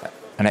there's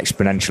an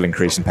exponential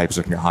increase in papers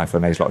looking at high flow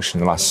nasal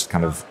oxygen in the last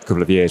kind of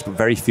couple of years, but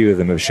very few of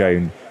them have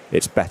shown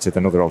it's better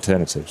than other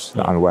alternatives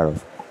that I'm aware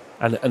of.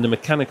 And the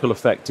mechanical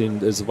effect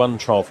there's one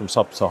trial from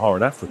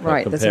sub-Saharan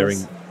Africa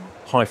comparing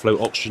high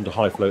flow oxygen to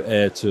high flow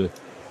air to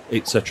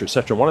et cetera, et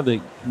cetera. One of the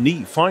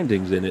neat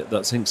findings in it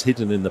that's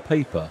hidden in the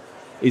paper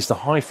is the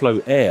high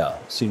flow air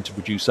seemed to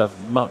produce as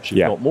much, if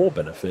not more,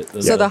 benefit.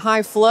 Than the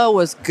high flow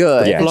was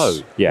good. Yes. Flow.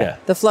 Yeah.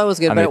 The flow was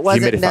good, but it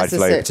wasn't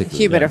necessarily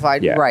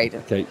humidified. Right.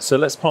 Okay, so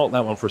let's park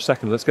that one for a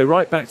second. Let's go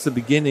right back to the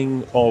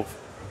beginning of,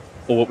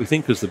 or what we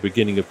think was the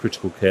beginning of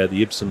critical care.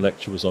 The Ibsen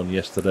lecture was on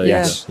yesterday.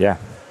 Yes.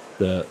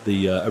 The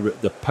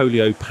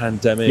polio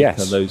pandemic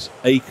and those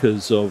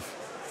acres of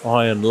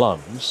iron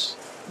lungs.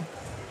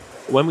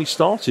 When we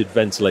started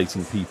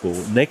ventilating people,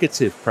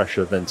 negative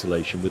pressure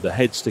ventilation with the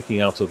head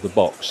sticking out of the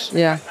box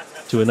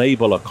to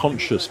enable a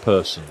conscious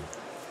person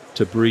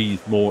to breathe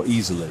more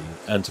easily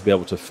and to be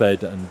able to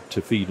feed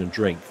and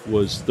drink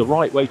was the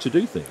right way to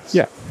do things.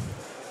 Yeah.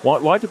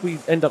 Why did we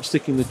end up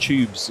sticking the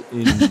tubes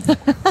in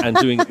and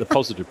doing it the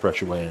positive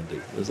pressure way, Andy?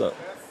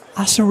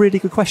 That's a really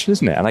good question,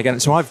 isn't it? And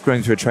again, so I've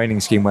grown through a training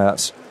scheme where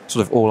that's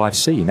sort of all I've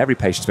seen. Every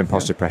patient's been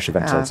positive pressure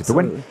ventilated.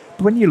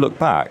 But when you look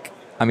back,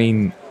 I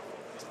mean,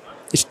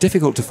 it's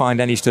difficult to find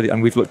any study,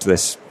 and we've looked at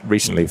this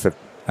recently for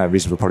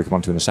reasons we'll probably come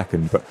on to in a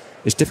second, but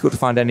it's difficult to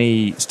find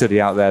any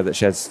study out there that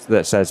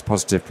says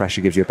positive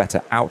pressure gives you a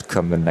better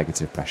outcome than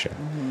negative pressure.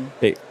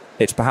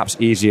 It's perhaps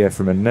easier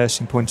from a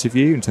nursing point of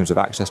view in terms of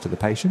access to the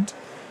patient.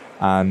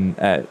 And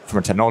from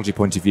a technology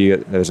point of view,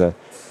 there was a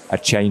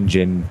change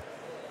in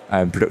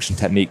production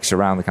techniques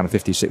around the kind of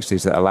 50s,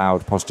 60s that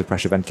allowed positive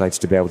pressure ventilators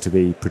to be able to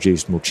be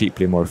produced more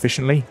cheaply and more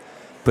efficiently.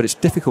 But it's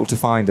difficult to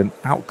find an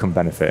outcome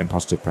benefit in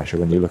positive pressure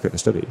when you look at the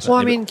studies. Well,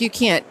 I mean, you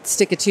can't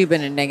stick a tube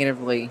in and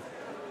negatively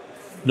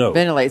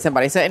ventilate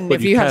somebody. So, and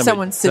if you have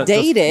someone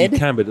sedated... You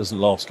can, but it doesn't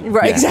last long.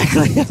 Right,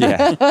 exactly.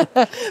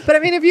 But I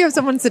mean, if you have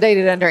someone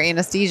sedated under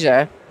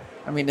anesthesia,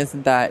 I mean,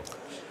 isn't that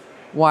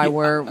why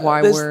we're...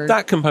 There's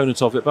that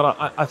component of it,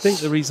 but I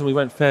think the reason we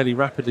went fairly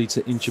rapidly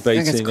to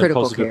intubating and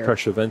positive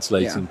pressure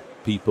ventilating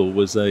people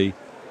was a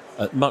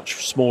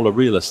much smaller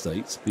real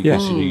estate,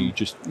 because you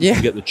just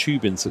get the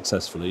tube in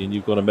successfully and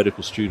you've got a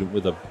medical student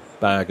with a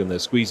bag and they're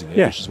squeezing it,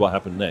 which is what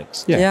happened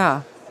next.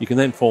 You can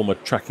then form a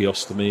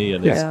tracheostomy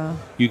and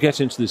you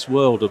get into this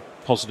world of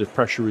positive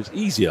pressure is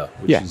easier,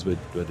 which is what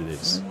it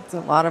is. It's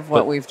a lot of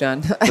what we've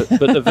done.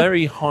 but the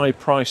very high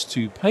price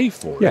to pay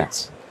for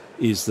it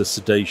is the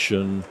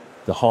sedation,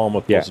 the harm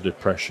of positive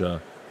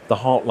pressure, the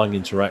heart-lung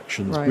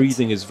interactions.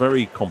 Breathing is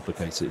very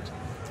complicated.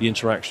 The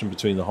interaction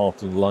between the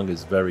heart and the lung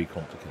is very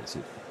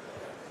complicated.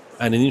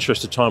 And in the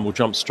interest of time, we'll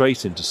jump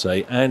straight in to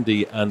say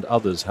Andy and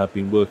others have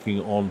been working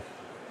on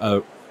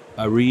a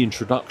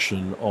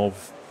reintroduction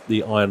of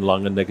the iron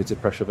lung and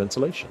negative pressure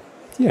ventilation.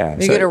 Yeah.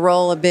 You're going to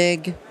roll a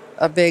big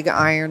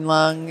iron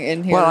lung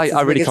in here. Well,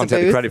 I really can't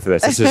take the credit for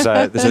this.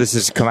 This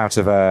has come out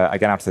of,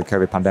 again, after the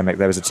COVID pandemic.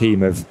 There was a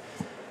team of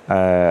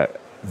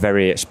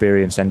very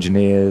experienced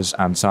engineers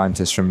and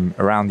scientists from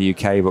around the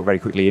UK, but very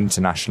quickly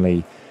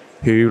internationally,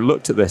 who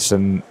looked at this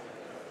and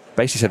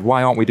basically said,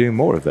 why aren't we doing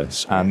more of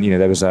this? And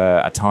there was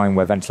a time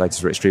where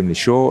ventilators were extremely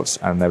short,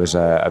 and there was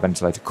a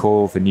ventilator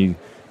call for new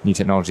new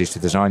technologies to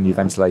design new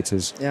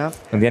ventilators. Yeah.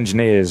 And the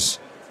engineers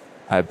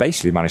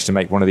basically managed to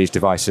make one of these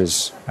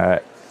devices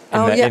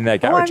in their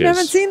garages. I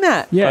haven't seen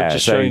that. Yeah, I'm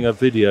just showing a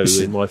video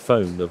in my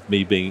phone of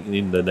me being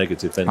in the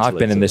negative ventilator. I've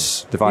been in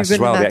this device as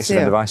well, the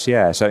excellent device.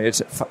 Yeah, so it's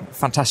a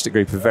fantastic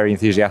group of very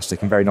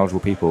enthusiastic and very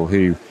knowledgeable people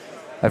who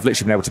have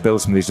literally been able to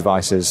build some of these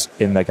devices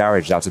in their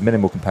garage out of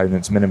minimal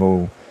components,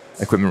 minimal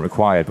equipment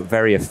required, but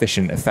very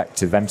efficient,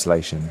 effective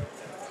ventilation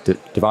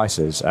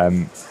devices.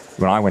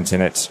 When I went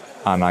in it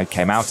and I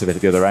came out of it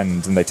at the other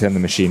end and they turned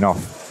the machine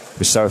off, it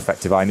was so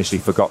effective I initially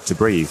forgot to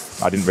breathe.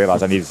 I didn't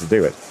realise I needed to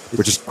do it,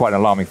 which is quite an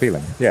alarming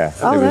feeling. Yeah.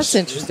 Oh, that's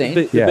interesting.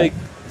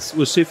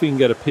 We'll see if we can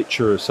get a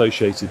picture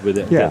associated with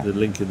it and get the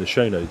link in the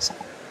show notes.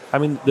 I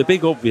mean, the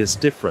big obvious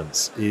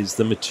difference is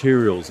the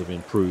materials have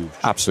improved.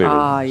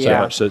 Absolutely.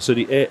 So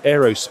the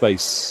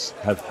aerospace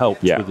have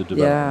helped with the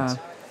development.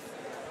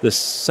 The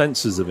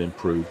sensors have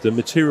improved. The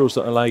materials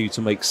that allow you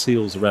to make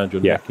seals around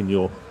your neck and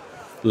your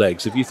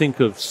legs. If you think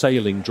of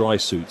sailing dry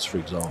suits, for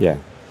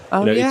example.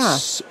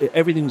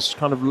 Everything's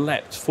kind of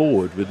leapt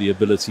forward with the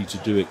ability to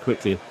do it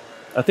quickly.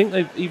 I think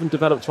they've even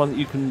developed one that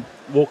you can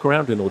walk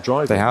around in or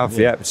drive. They have,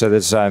 yeah. So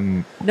there's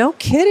no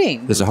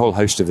kidding. There's a whole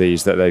host of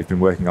these that they've been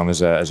working on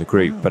as a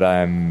group, but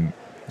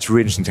it's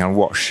really interesting to kind of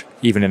watch,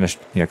 even in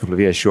a couple of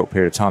years, short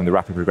period of time, the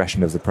rapid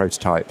progression of the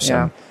prototypes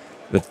and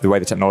the way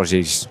the technology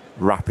is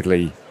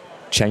rapidly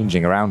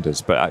changing around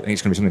us. But I think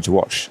it's going to be something to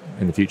watch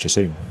in the future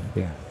soon.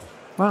 Yeah.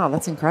 Wow,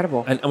 that's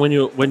incredible. And when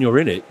you're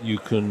in it, you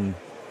can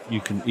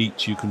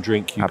eat, you can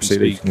drink, you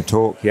Absolutely, can speak. you can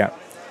talk. Yeah.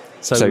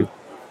 So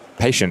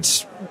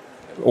patients,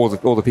 all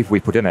the people we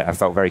put in it have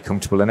felt very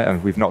comfortable in it,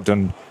 and we've not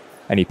done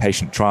any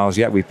patient trials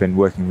yet. We've been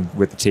working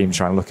with the team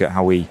trying to look at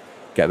how we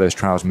get those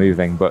trials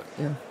moving, but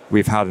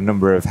we've had a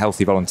number of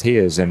healthy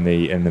volunteers in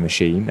the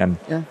machine,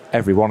 and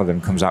every one of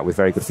them comes out with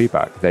very good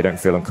feedback. They don't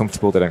feel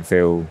uncomfortable, they don't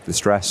feel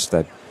distressed,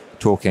 they're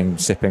talking,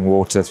 sipping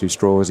water through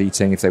straws,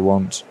 eating if they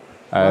want,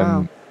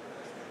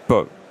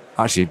 but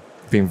actually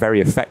being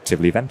very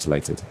effectively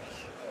ventilated.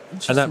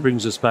 And that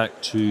brings us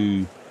back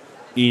to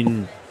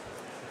in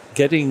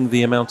getting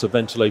the amount of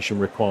ventilation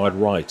required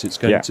right. It's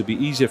going to be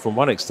easier from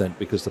one extent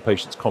because the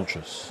patient's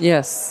conscious.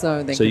 Yes,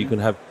 so you can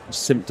have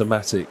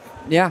symptomatic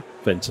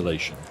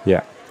ventilation.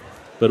 Yeah.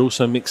 But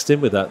also mixed in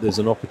with that, there's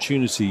an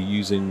opportunity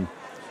using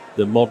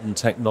the modern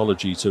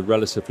technology to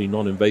relatively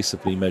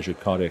non-invasively measure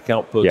cardiac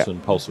output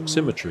and pulse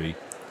oximetry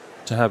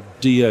to have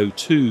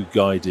DO2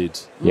 guided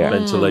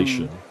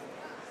ventilation,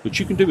 which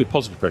you can do with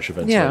positive pressure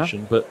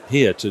ventilation, but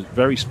here to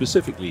very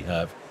specifically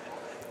have,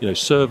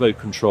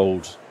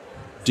 servo-controlled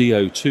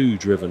DO2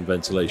 driven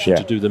ventilation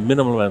to do the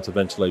minimal amount of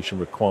ventilation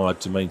required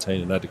to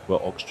maintain an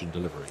adequate oxygen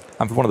delivery.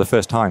 And for one of the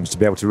first times to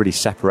be able to really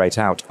separate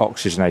out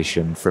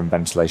oxygenation from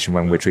ventilation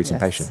when we're treating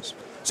patients.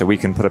 So we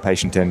can put a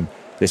patient in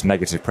this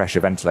negative pressure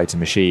ventilator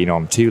machine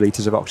on 2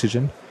 litres of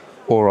oxygen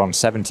or on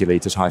 70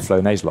 litres high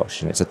flow nasal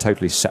oxygen. It's a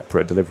totally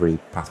separate delivery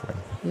pathway.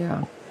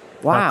 Yeah.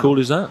 Wow. How cool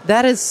is that?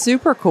 That is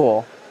super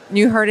cool.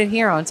 You heard it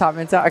here on Top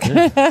Men Talk. Do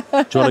you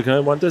want to go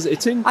in one?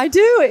 It's in. I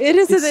do. It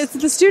is. It's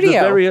the studio. The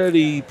very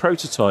early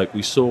prototype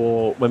we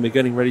saw when we're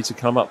getting ready to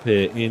come up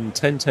here in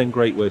 1010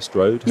 Great West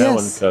Road, Howe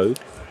 & Co.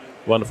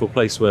 Wonderful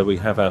place where we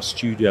have our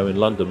studio in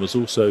London, was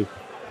also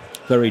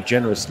very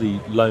generously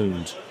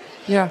loaned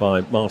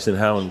by Martin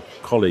Howe and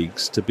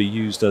colleagues to be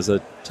used as a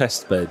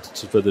test bed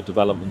for the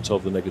development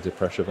of the negative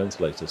pressure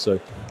ventilator. So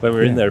when we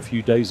were in there a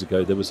few days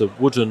ago, there was a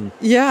wooden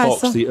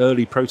box, the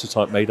early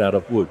prototype made out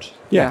of wood,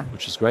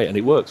 which is great, and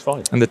it works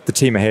fine. And the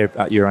team are here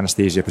at Euro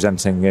Anaesthesia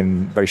presenting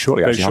in very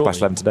shortly, actually,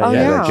 11:30 today.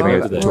 They're giving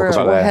a talk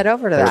about we'll head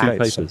over to that.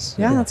 2 papers.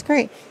 Yeah, that's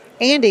great.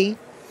 Andy,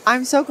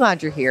 I'm so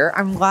glad you're here.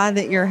 I'm glad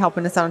that you're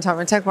helping us out on Top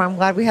Men Tech, but I'm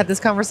glad we had this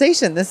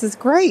conversation. This is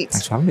great.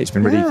 Thanks for having me. It's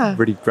been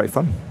really great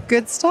fun.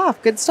 Good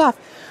stuff.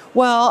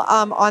 Well,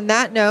 on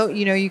that note,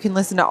 you can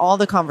listen to all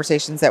the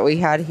conversations that we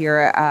had here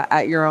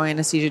at Euro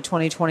Anesthesia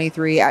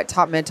 2023 at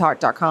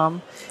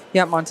topmedtalk.com.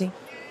 Yeah, Monty.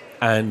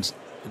 And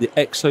the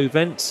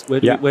EXOVent,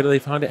 where do they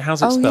find it?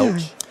 How's it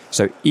spelled? Yeah.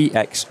 So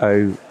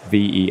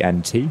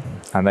EXOVENT,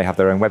 and they have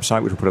their own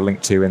website, which we'll put a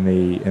link to in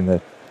the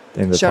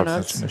show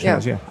notes.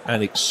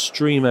 And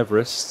Extreme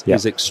Everest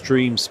is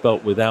extreme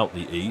spelt without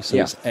the E, so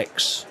it's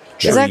X.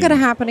 Is that going to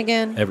happen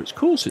again? Of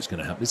course it's going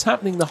to happen. It's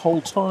happening the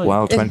whole time.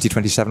 Well,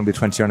 2027 will be the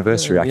 20th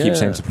anniversary. I keep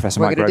saying to Professor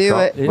Mike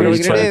Grocott. What are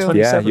we going to do?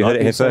 Yeah, you heard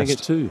it here first. It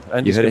too.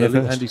 You heard it here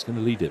first. Andy's going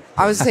to lead it.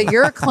 I was going to say,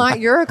 you're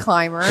a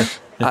climber.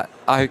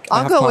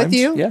 I'll go with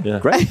you. Yeah.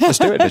 Great. Let's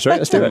do it.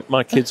 Let's do it.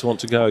 My kids want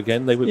to go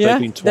again. They've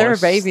been twice. They're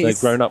babies. They've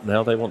grown up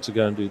now. They want to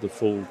go and do the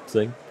full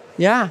thing.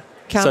 Yeah.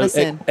 Count us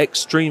in.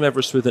 Extreme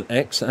Everest with an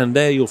X, and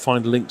there you'll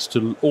find links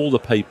to all the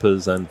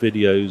papers and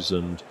videos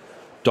and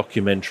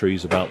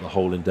documentaries about the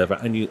whole endeavour.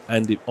 And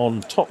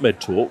on Top Med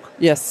Talk,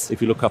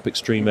 if you look up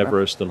Extreme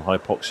Everest and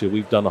hypoxia,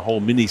 we've done a whole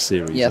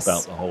mini-series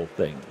about the whole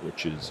thing,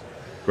 which is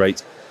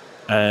great.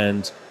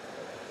 And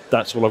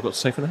that's all I've got to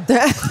say for now.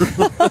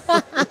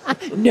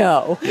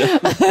 No.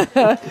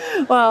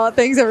 Well,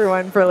 thanks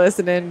everyone for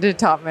listening to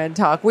Top Med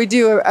Talk. We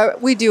do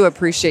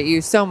appreciate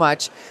you so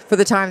much for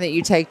the time that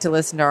you take to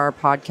listen to our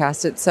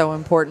podcast. It's so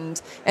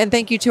important. And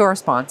thank you to our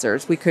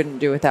sponsors. We couldn't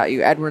do without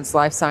you. Edwards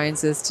Life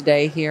Sciences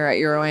today here at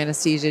Euro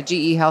Anesthesia,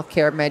 GE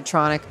Healthcare,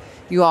 Medtronic.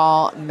 You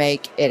all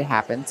make it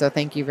happen. So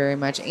thank you very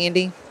much.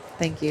 Andy,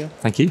 thank you.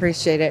 Thank you.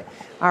 Appreciate it.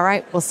 All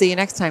right. We'll see you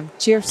next time.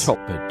 Cheers. Top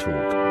Med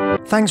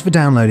Talk. Thanks for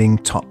downloading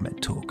Top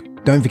Med Talk.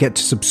 Don't forget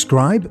to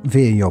subscribe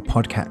via your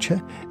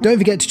podcatcher. Don't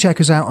forget to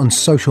check us out on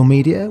social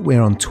media.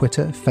 We're on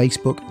Twitter,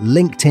 Facebook,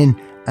 LinkedIn,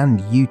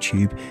 and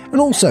YouTube. And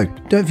also,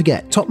 don't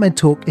forget, Top Med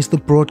Talk is the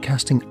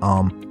broadcasting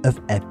arm of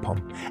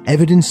EBPOM,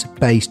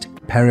 Evidence-Based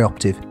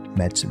Perioperative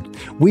Medicine.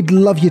 We'd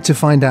love you to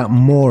find out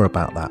more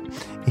about that.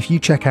 If you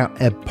check out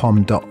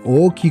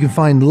ebpom.org, you can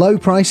find low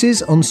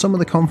prices on some of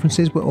the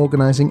conferences we're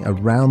organising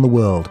around the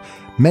world.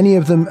 Many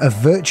of them are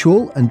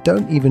virtual and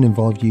don't even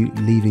involve you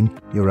leaving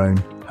your own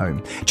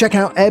home. Check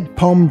out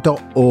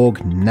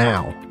ebpom.org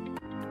now.